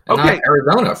and not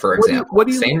Arizona, for example?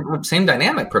 Same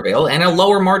dynamic prevail and a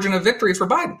lower margin of victory for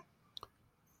Biden.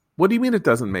 What do you mean it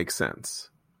doesn't make sense?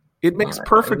 It makes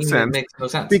perfect sense. It makes no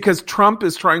sense because Trump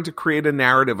is trying to create a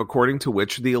narrative according to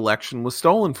which the election was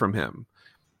stolen from him,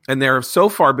 and there have so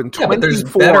far been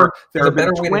 24. There have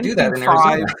been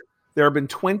 25. There have been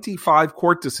 25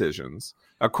 court decisions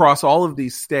across all of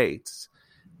these states.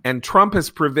 And Trump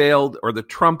has prevailed, or the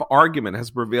Trump argument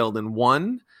has prevailed in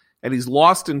 1, and he's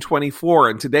lost in 24.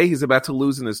 And today he's about to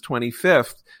lose in his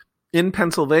 25th in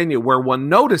Pennsylvania, where one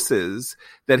notices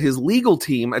that his legal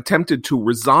team attempted to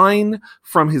resign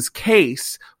from his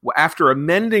case after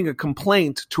amending a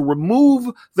complaint to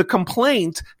remove the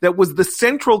complaint that was the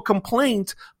central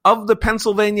complaint of the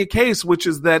Pennsylvania case, which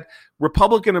is that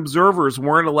Republican observers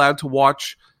weren't allowed to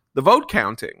watch the vote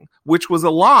counting, which was a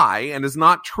lie and is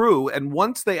not true. And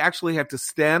once they actually had to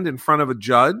stand in front of a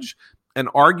judge and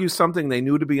argue something they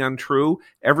knew to be untrue,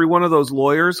 every one of those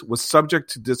lawyers was subject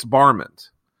to disbarment.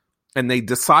 And they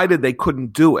decided they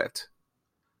couldn't do it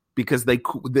because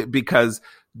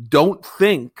don't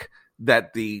think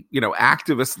that the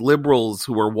activist liberals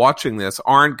who are watching this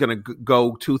aren't going to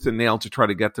go tooth and nail to try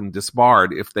to get them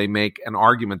disbarred if they make an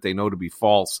argument they know to be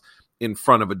false in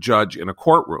front of a judge in a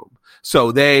courtroom.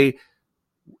 So they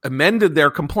amended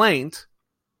their complaint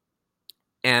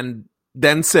and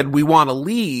then said, we want to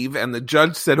leave. And the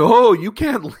judge said, oh, you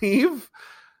can't leave.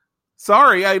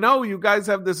 Sorry, I know you guys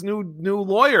have this new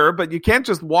lawyer, but you can't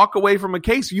just walk away from a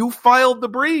case. You filed the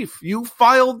brief. You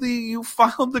filed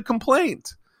the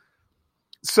complaint.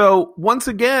 So once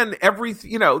again,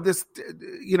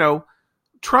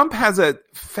 Trump has a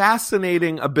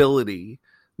fascinating ability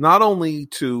not only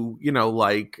to,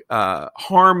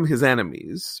 harm his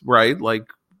enemies, right? Like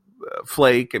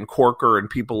Flake and Corker and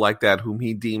people like that, whom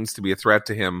he deems to be a threat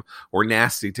to him or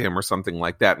nasty to him or something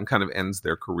like that, and kind of ends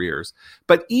their careers.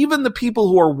 But even the people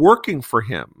who are working for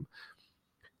him,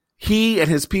 he and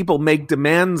his people make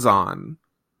demands on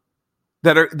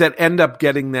that end up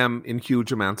getting them in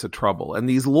huge amounts of trouble. And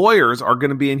these lawyers are going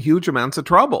to be in huge amounts of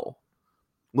trouble.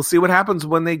 We'll see what happens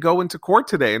when they go into court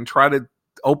today and try to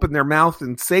open their mouth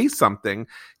and say something.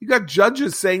 You got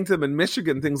judges saying to them in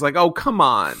Michigan things like, oh, come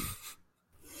on.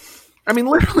 I mean,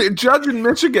 literally a judge in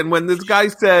Michigan, when this guy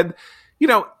said,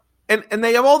 and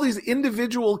they have all these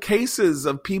individual cases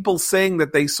of people saying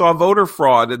that they saw voter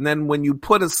fraud. And then when you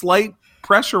put a slight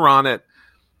pressure on it,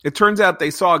 it turns out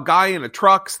they saw a guy in a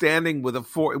truck standing with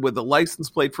a license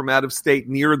plate from out of state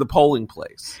near the polling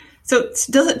place. So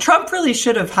Trump really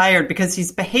should have hired, because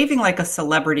he's behaving like a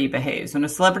celebrity behaves. When a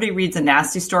celebrity reads a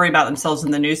nasty story about themselves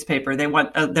in the newspaper, they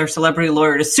want their celebrity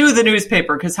lawyer to sue the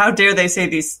newspaper, because how dare they say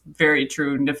these very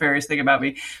true, nefarious thing about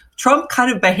me. Trump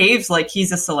kind of behaves like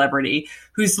he's a celebrity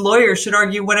whose lawyer should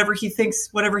argue whatever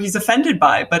he's offended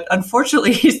by. But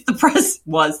unfortunately,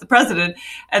 was the president,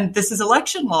 and this is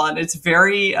election law, and it's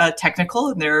very technical,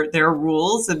 and there are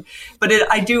rules.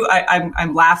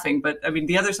 I'm laughing, but I mean,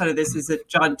 the other side of this is that,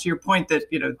 John, to your point that,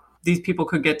 these people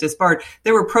could get disbarred.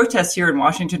 There were protests here in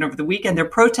Washington over the weekend. They're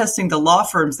protesting the law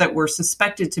firms that were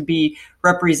suspected to be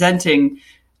representing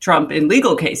Trump in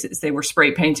legal cases. They were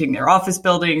spray painting their office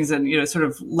buildings, and, sort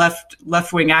of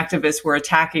left-wing activists were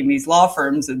attacking these law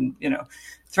firms and,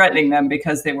 threatening them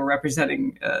because they were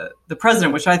representing the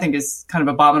president, which I think is kind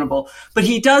of abominable. But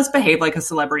he does behave like a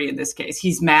celebrity in this case.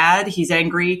 He's mad, he's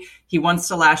angry, he wants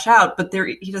to lash out, but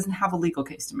he doesn't have a legal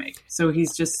case to make. So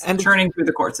he's just churning through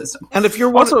the court system. And if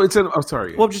you're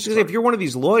sorry. Well, just to say, if you're one of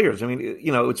these lawyers, I mean,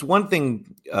 it's one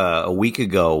thing a week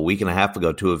and a half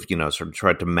ago to have, sort of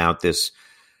tried to mount this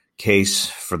case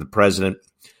for the president.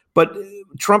 But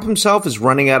Trump himself is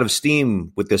running out of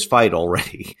steam with this fight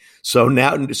already. So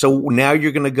now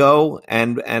you're going to go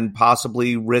and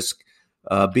possibly risk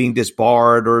being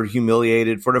disbarred or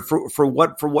humiliated for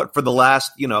the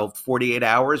last 48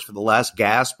 hours, for the last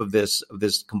gasp of this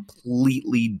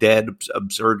completely dead,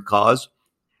 absurd cause.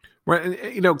 Right,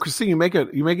 Christine, you make an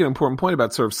important point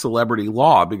about sort of celebrity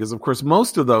law, because of course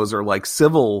most of those are like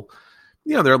civil.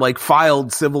 They're like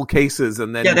filed civil cases,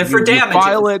 and then they're for damages.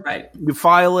 You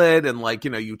file it, and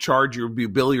you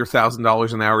bill your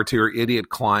 $1,000 an hour to your idiot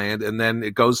client, and then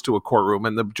it goes to a courtroom,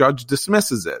 and the judge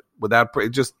dismisses it it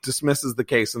just dismisses the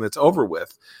case, and it's over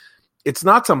with. It's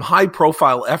not some high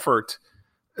profile effort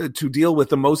to deal with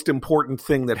the most important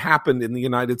thing that happened in the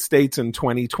United States in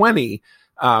 2020,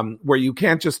 where you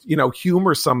can't just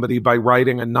humor somebody by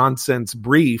writing a nonsense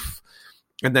brief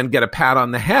and then get a pat on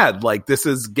the head. Like, this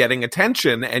is getting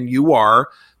attention, and you are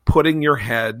putting your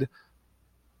head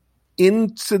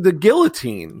into the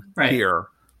guillotine here.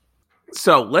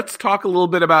 So let's talk a little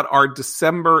bit about our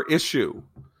December issue,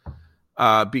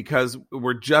 because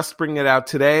we're just bringing it out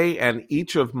today, and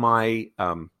each of my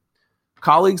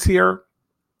colleagues here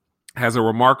has a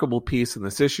remarkable piece in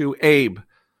this issue. Abe,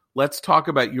 let's talk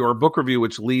about your book review,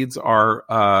 which leads our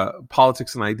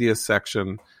politics and ideas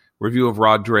section. Review of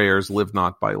Rod Dreher's Live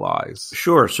Not by Lies.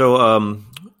 Sure. So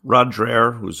Rod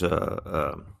Dreher, who's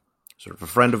a sort of a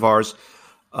friend of ours,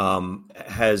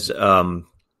 has written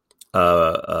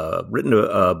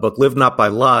a book, Live Not by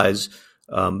Lies.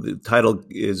 The title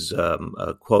is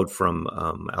a quote from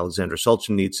Alexander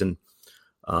Solzhenitsyn.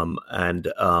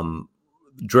 And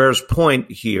Dreher's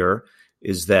point here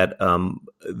is that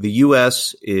the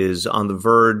U.S. is on the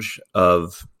verge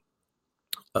of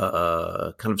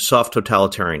kind of soft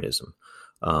totalitarianism,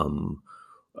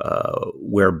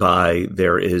 whereby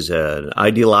there is an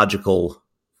ideological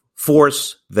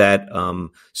force that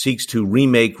seeks to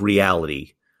remake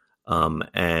reality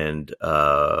and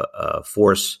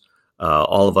force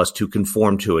all of us to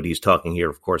conform to it. He's talking here,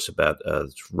 of course, about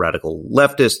radical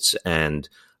leftists and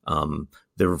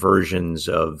their versions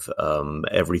of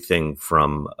everything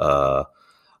from,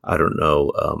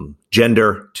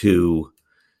 gender to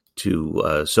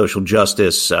social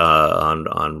justice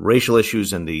on racial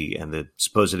issues and the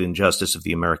supposed injustice of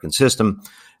the American system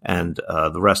and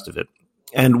the rest of it.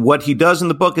 And what he does in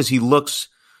the book is he looks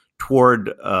toward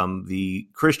the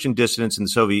Christian dissidents in the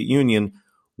Soviet Union,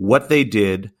 what they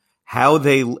did, how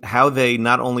they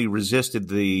not only resisted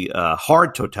the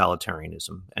hard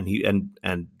totalitarianism,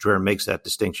 and Dreher makes that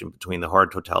distinction between the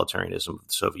hard totalitarianism of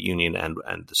the Soviet Union and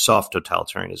the soft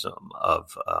totalitarianism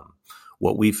of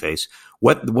what we face,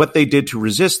 what they did to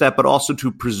resist that, but also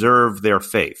to preserve their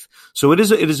faith. So it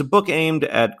is a book aimed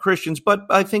at Christians, but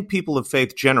I think people of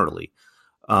faith generally.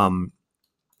 And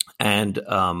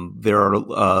there are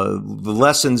the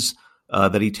lessons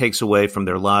that he takes away from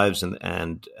their lives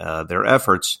and their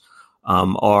efforts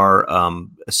are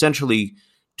essentially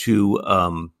to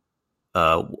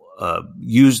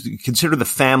consider the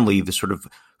family the sort of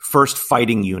first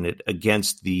fighting unit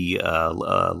against the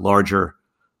larger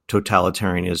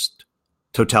totalitarian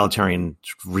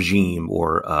regime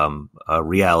or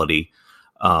reality.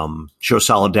 Show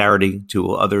solidarity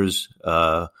to others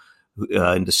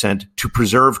in dissent, to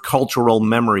preserve cultural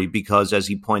memory, because, as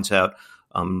he points out,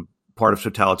 part of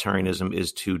totalitarianism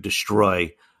is to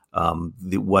destroy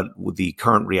the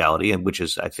current reality, and which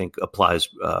is, I think, applies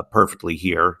perfectly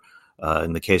here.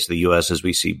 In the case of the U.S., as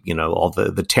we see, all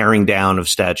the tearing down of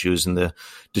statues and the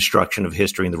destruction of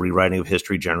history and the rewriting of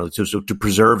history generally, so to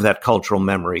preserve that cultural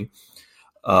memory.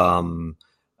 There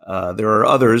are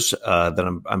others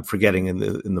that I'm forgetting in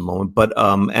the moment, but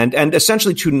and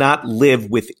essentially to not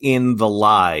live within the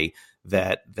lie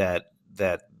that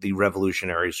the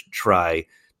revolutionaries try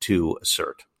to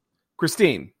assert.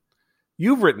 Christine,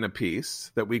 you've written a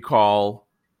piece that we call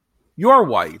 "You're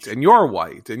White and You're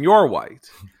White and You're White."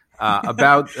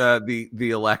 About the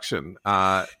election.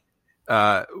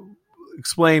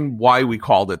 Explain why we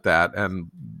called it that and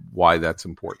why that's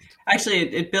important.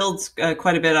 Actually, it builds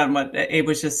quite a bit on what Abe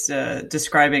was just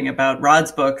describing about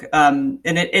Rod's book, and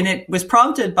it was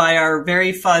prompted by our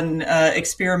very fun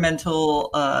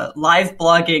experimental live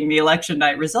blogging the election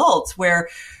night results, where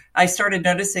I started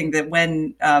noticing that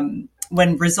when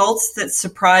when results that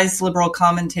surprised liberal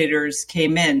commentators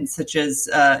came in, such as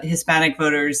Hispanic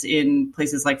voters in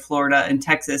places like Florida and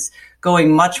Texas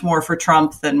going much more for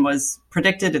Trump than was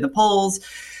predicted in the polls,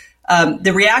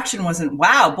 the reaction wasn't,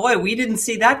 wow, boy, we didn't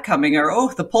see that coming, or, oh,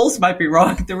 the polls might be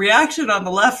wrong. The reaction on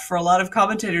the left for a lot of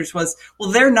commentators was,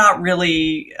 well, they're not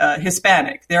really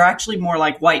Hispanic. They're actually more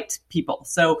like white people.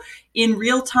 So in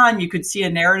real time, you could see a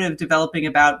narrative developing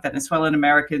about Venezuelan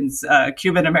Americans,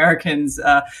 Cuban Americans,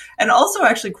 and also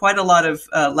actually quite a lot of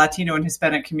Latino and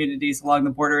Hispanic communities along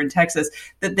the border in Texas,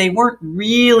 that they weren't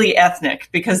really ethnic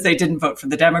because they didn't vote for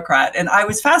the Democrat. And I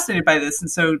was fascinated by this. And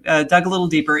so dug a little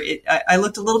deeper. I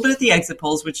looked a little bit at the exit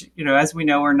polls, which, as we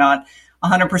know, are not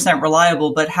 100%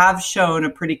 reliable, but have shown a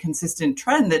pretty consistent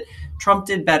trend that Trump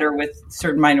did better with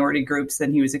certain minority groups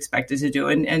than he was expected to do,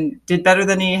 and did better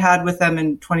than he had with them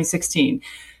in 2016.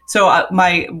 So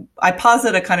I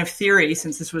posit a kind of theory,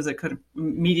 since this was a kind of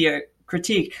media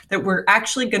critique, that we're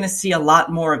actually going to see a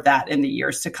lot more of that in the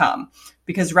years to come.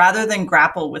 Because rather than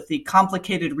grapple with the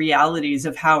complicated realities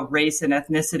of how race and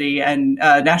ethnicity and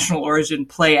national origin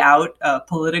play out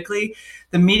politically,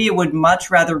 the media would much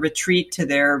rather retreat to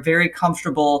their very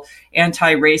comfortable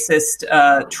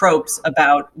anti-racist tropes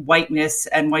about whiteness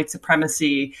and white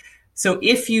supremacy. So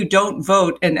if you don't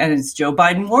vote, and as Joe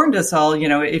Biden warned us all,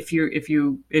 if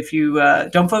you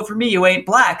don't vote for me, you ain't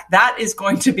black. That is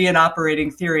going to be an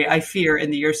operating theory, I fear, in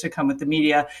the years to come with the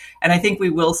media. And I think we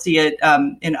will see it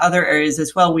in other areas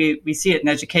as well. We see it in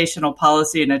educational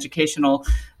policy and educational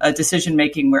decision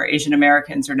making, where Asian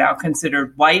Americans are now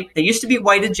considered white. They used to be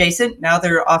white adjacent. Now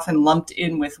they're often lumped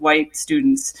in with white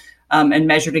students and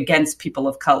measured against people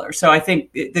of color. So I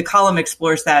think the column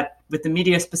explores that with the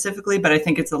media specifically, but I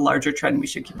think it's a larger trend we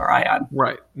should keep our eye on.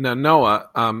 Right. Now, Noah,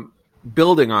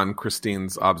 building on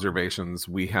Christine's observations,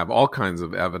 we have all kinds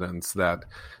of evidence that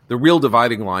the real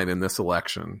dividing line in this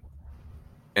election,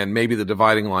 and maybe the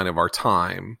dividing line of our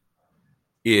time,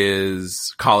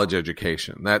 is college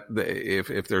education. That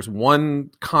if there's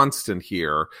one constant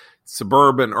here,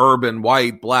 suburban, urban,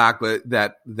 white, black,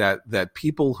 that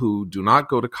people who do not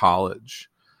go to college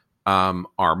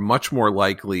are much more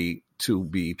likely to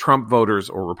be Trump voters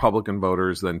or Republican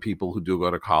voters than people who do go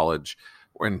to college,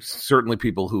 and certainly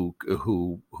people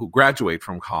who graduate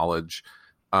from college,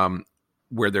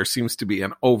 where there seems to be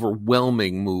an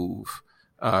overwhelming move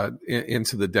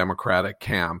into the Democratic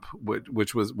camp,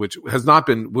 which was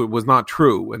not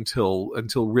true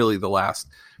until really the last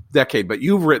decade. But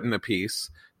you've written a piece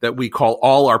that we call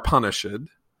 "All Are Punished,"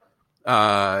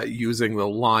 using the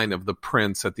line of the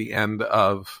prince at the end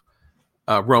of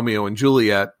Romeo and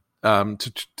Juliet,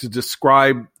 to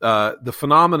describe the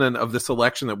phenomenon of this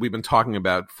election that we've been talking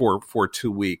about for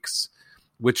 2 weeks,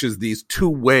 which is these two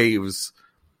waves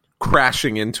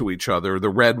crashing into each other. The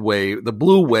red wave, the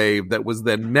blue wave that was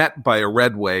then met by a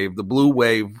red wave, the blue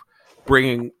wave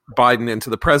bringing Biden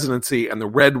into the presidency, and the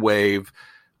red wave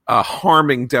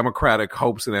harming Democratic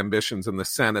hopes and ambitions in the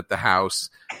Senate, the House,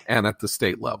 and at the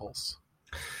state levels.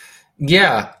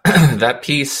 Yeah, that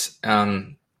piece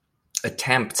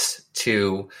attempts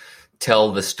to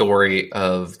tell the story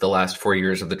of the last 4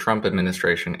 years of the Trump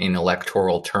administration in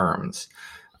electoral terms.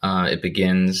 It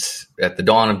begins at the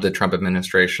dawn of the Trump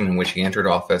administration, in which he entered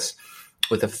office,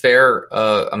 with a fair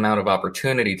amount of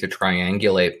opportunity to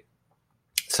triangulate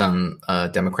some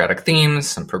Democratic themes,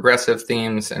 some progressive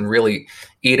themes, and really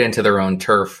eat into their own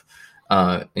turf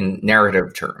in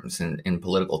narrative terms, in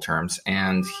political terms.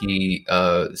 And he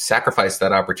sacrificed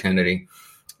that opportunity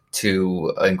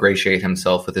to ingratiate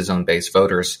himself with his own base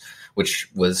voters, which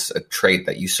was a trait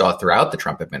that you saw throughout the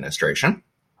Trump administration.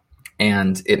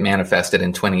 And it manifested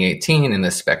in 2018 in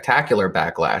this spectacular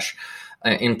backlash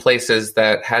in places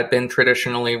that had been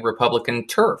traditionally Republican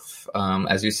turf.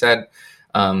 As you said,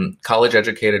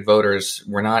 college-educated voters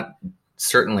were not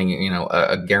certainly,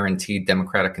 a guaranteed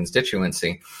Democratic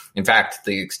constituency. In fact,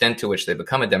 the extent to which they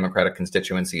become a Democratic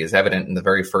constituency is evident in the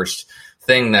very first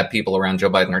thing that people around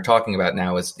Joe Biden are talking about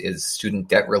now is student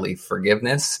debt relief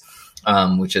forgiveness,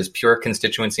 which is pure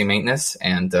constituency maintenance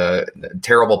and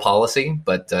terrible policy,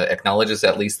 but acknowledges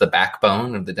at least the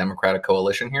backbone of the Democratic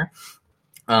coalition here.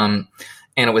 And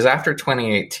it was after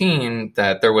 2018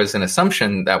 that there was an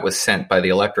assumption that was sent by the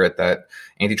electorate that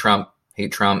anti-Trump,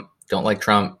 hate Trump, don't like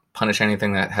Trump, punish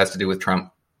anything that has to do with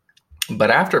Trump.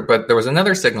 But there was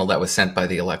another signal that was sent by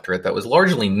the electorate that was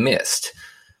largely missed,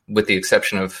 with the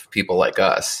exception of people like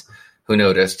us, who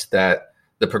noticed that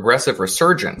the progressive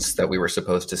resurgence that we were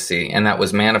supposed to see, and that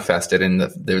was manifested in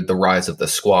the rise of the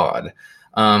squad,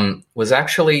 was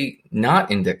actually not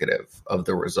indicative of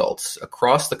the results.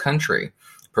 Across the country,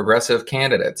 progressive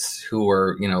candidates who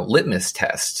were, litmus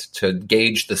tests to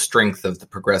gauge the strength of the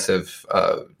progressive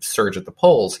surge at the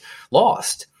polls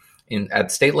lost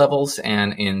at state levels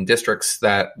and in districts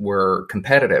that were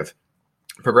competitive.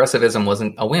 Progressivism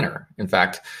wasn't a winner. In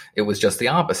fact, it was just the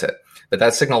opposite. But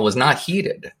that signal was not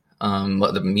heeded.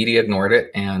 The media ignored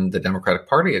it, and the Democratic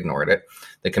Party ignored it.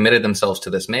 They committed themselves to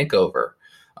this makeover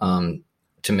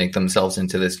to make themselves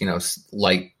into this,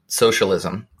 light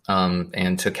socialism,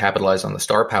 and to capitalize on the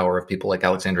star power of people like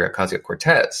Alexandria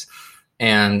Ocasio-Cortez.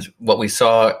 And what we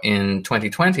saw in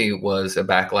 2020 was a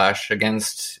backlash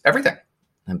against everything,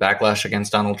 a backlash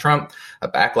against Donald Trump, a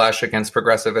backlash against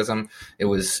progressivism. It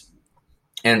was,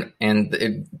 and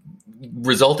it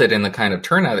resulted in the kind of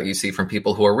turnout that you see from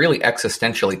people who are really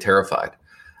existentially terrified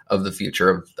of the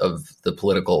future of the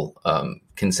political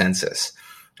consensus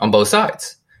on both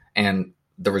sides. And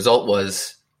the result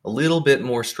was a little bit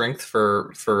more strength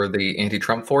for the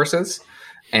anti-Trump forces,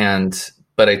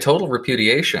 but a total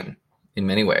repudiation in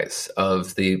many ways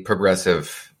of the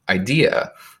progressive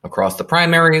idea across the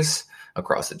primaries,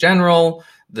 across the general.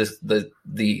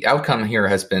 The outcome here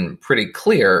has been pretty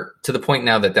clear, to the point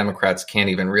now that Democrats can't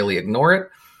even really ignore it,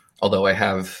 although I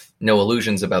have no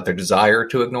illusions about their desire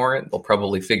to ignore it. They'll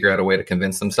probably figure out a way to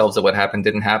convince themselves that what happened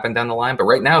didn't happen down the line. But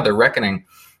right now they're reckoning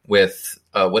with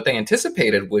what they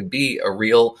anticipated would be a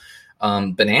real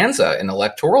bonanza in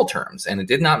electoral terms. And it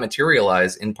did not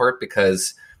materialize, in part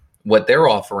because what they're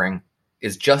offering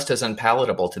is just as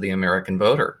unpalatable to the American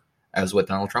voter as what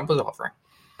Donald Trump was offering.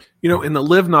 In the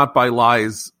live not by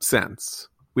lies sense,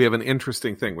 we have an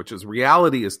interesting thing, which is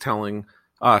reality is telling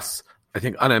us, I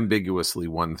think, unambiguously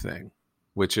one thing,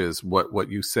 which is what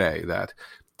you say, that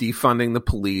defunding the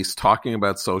police, talking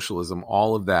about socialism,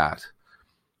 all of that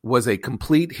was a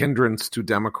complete hindrance to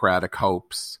democratic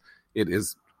hopes. It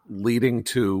is leading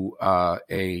to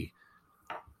a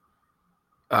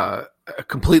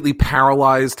completely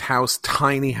paralyzed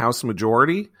tiny House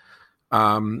majority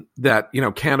that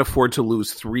can't afford to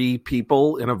lose 3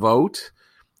 people in a vote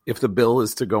if the bill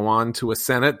is to go on to a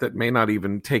Senate that may not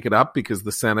even take it up, because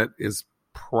the Senate is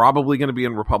probably going to be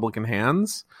in Republican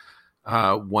hands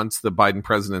once the Biden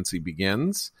presidency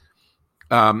begins.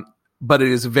 But it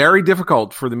is very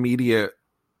difficult for the media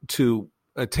to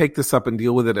take this up and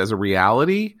deal with it as a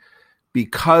reality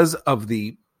because of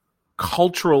the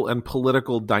cultural and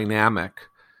political dynamic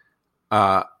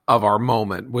of our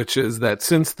moment, which is that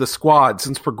since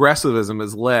progressivism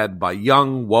is led by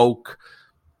young, woke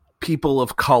people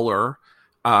of color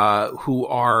who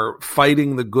are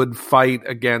fighting the good fight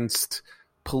against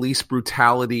police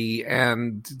brutality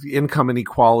and income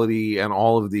inequality and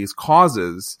all of these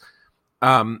causes,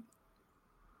 the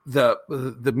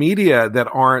media that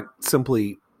aren't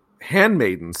simply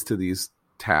handmaidens to these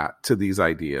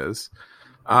ideas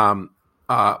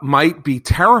might be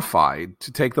terrified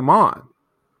to take them on.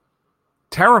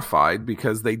 Terrified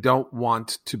because they don't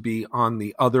want to be on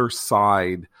the other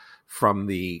side from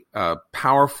the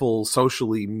powerful,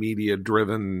 socially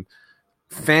media-driven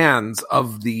fans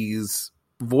of these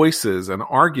voices and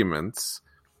arguments,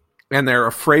 and they're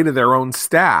afraid of their own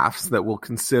staffs that will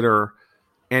consider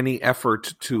any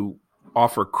effort to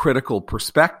offer critical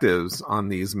perspectives on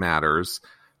these matters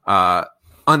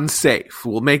unsafe.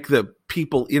 Will make the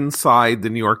people inside the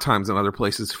New York Times and other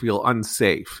places feel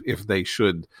unsafe if they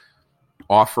should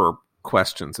offer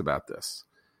questions about this.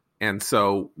 And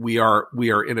so we are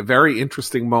in a very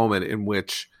interesting moment in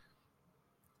which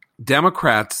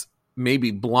Democrats may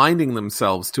be blinding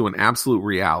themselves to an absolute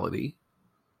reality,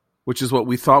 which is what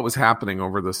we thought was happening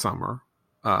over the summer,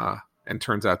 and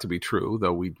turns out to be true,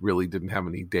 though we really didn't have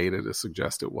any data to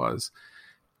suggest it was.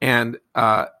 And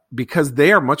because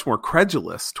they are much more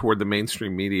credulous toward the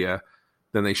mainstream media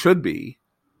than they should be,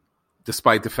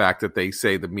 despite the fact that they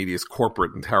say the media is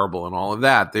corporate and terrible and all of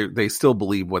that, they still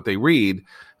believe what they read.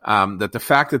 That the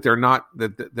fact that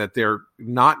they're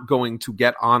not going to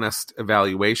get honest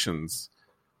evaluations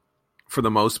for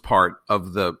the most part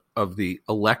of the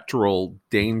electoral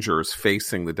dangers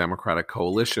facing the Democratic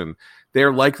coalition,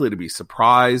 they're likely to be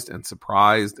surprised and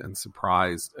surprised and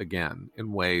surprised again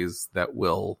in ways that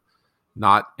will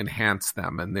not enhance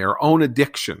them. And their own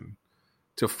addiction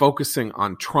to focusing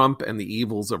on Trump and the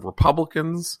evils of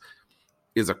Republicans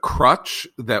is a crutch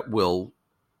that will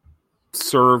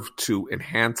serve to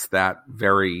enhance that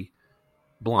very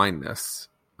blindness.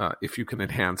 If you can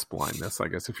enhance blindness, I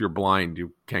guess if you're blind,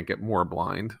 you can't get more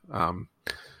blind. Or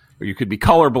you could be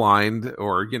colorblind,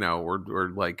 or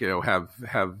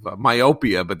have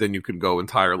myopia, but then you can go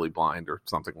entirely blind or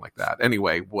something like that.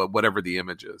 Anyway, whatever the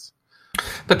image is.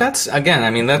 But that's, again, I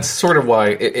mean, that's sort of why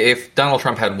if Donald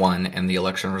Trump had won and the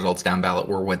election results down ballot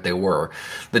were what they were,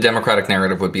 the Democratic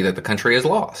narrative would be that the country is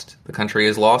lost. The country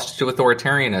is lost to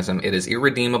authoritarianism. It is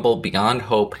irredeemable, beyond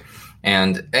hope.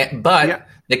 But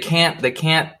they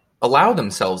can't allow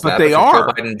themselves but that. They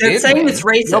are. They're saying it's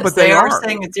racist. No, but they are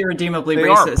saying it's irredeemably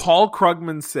racist. Paul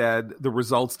Krugman said the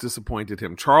results disappointed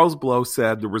him. Charles Blow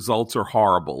said the results are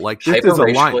horrible. Like, this is a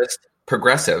line.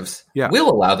 Progressives will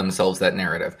allow themselves that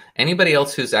narrative. Anybody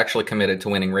else who's actually committed to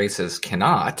winning races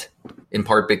cannot, in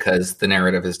part because the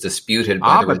narrative is disputed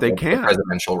by the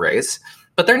presidential race.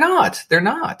 But they're not. They're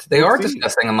not. They are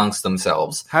discussing amongst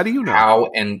themselves. How do you know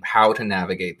how to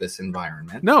navigate this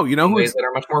environment? No, you know, in ways that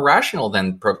are much more rational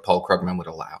than Paul Krugman would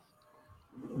allow.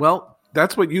 Well,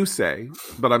 that's what you say,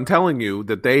 but I'm telling you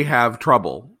that they have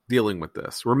trouble dealing with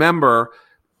this. Remember,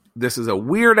 this is a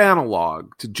weird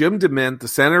analog to Jim DeMint, the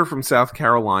senator from South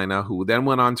Carolina, who then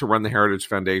went on to run the Heritage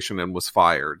Foundation and was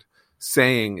fired,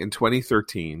 saying in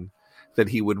 2013 that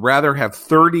he would rather have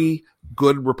 30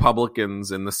 good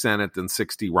Republicans in the Senate than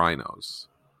 60 rhinos.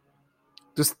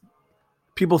 Just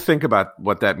people think about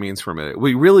what that means for a minute. It would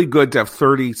be really good to have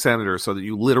 30 senators so that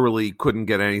you literally couldn't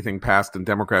get anything passed and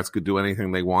Democrats could do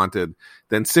anything they wanted,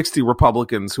 than 60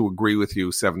 Republicans who agree with you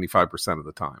 75% of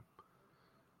the time.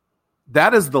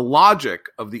 That is the logic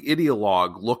of the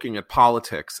ideologue looking at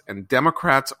politics, and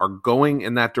Democrats are going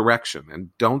in that direction,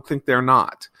 and don't think they're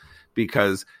not,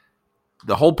 because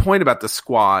the whole point about the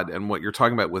squad and what you're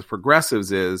talking about with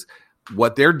progressives is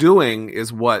what they're doing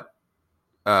is what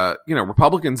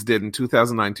Republicans did in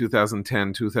 2009,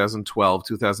 2010, 2012,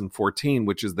 2014,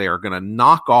 which is they are going to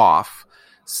knock off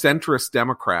centrist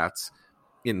Democrats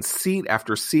in seat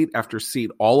after seat after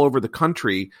seat all over the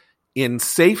country in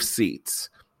safe seats.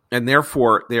 And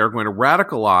therefore, they are going to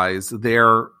radicalize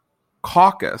their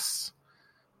caucus,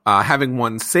 having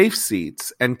won safe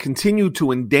seats, and continue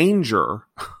to endanger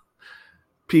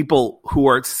people who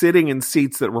are sitting in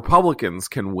seats that Republicans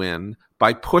can win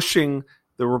by pushing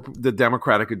the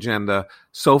Democratic agenda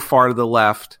so far to the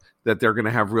left that they're going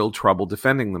to have real trouble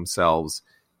defending themselves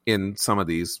in some of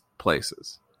these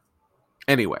places.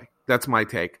 Anyway, that's my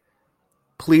take.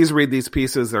 Please read these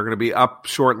pieces. They're going to be up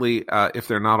shortly, if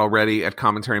they're not already, at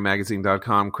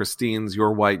commentarymagazine.com. Christine's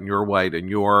You're White and You're White, and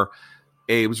your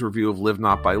Abe's review of Live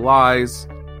Not by Lies.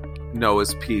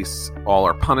 Noah's piece, All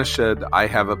Are Punished. I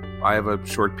have a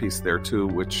short piece there too,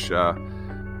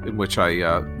 in which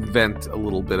I vent a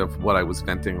little bit of what I was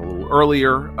venting a little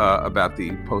earlier about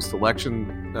the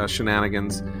post-election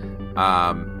shenanigans.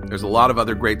 There's a lot of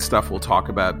other great stuff we'll talk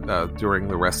about during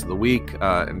the rest of the week.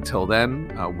 Until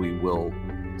then, we will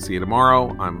see you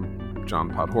tomorrow. I'm John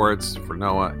Podhoretz for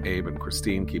Noah, Abe, and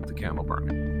Christine. Keep the candle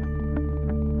burning.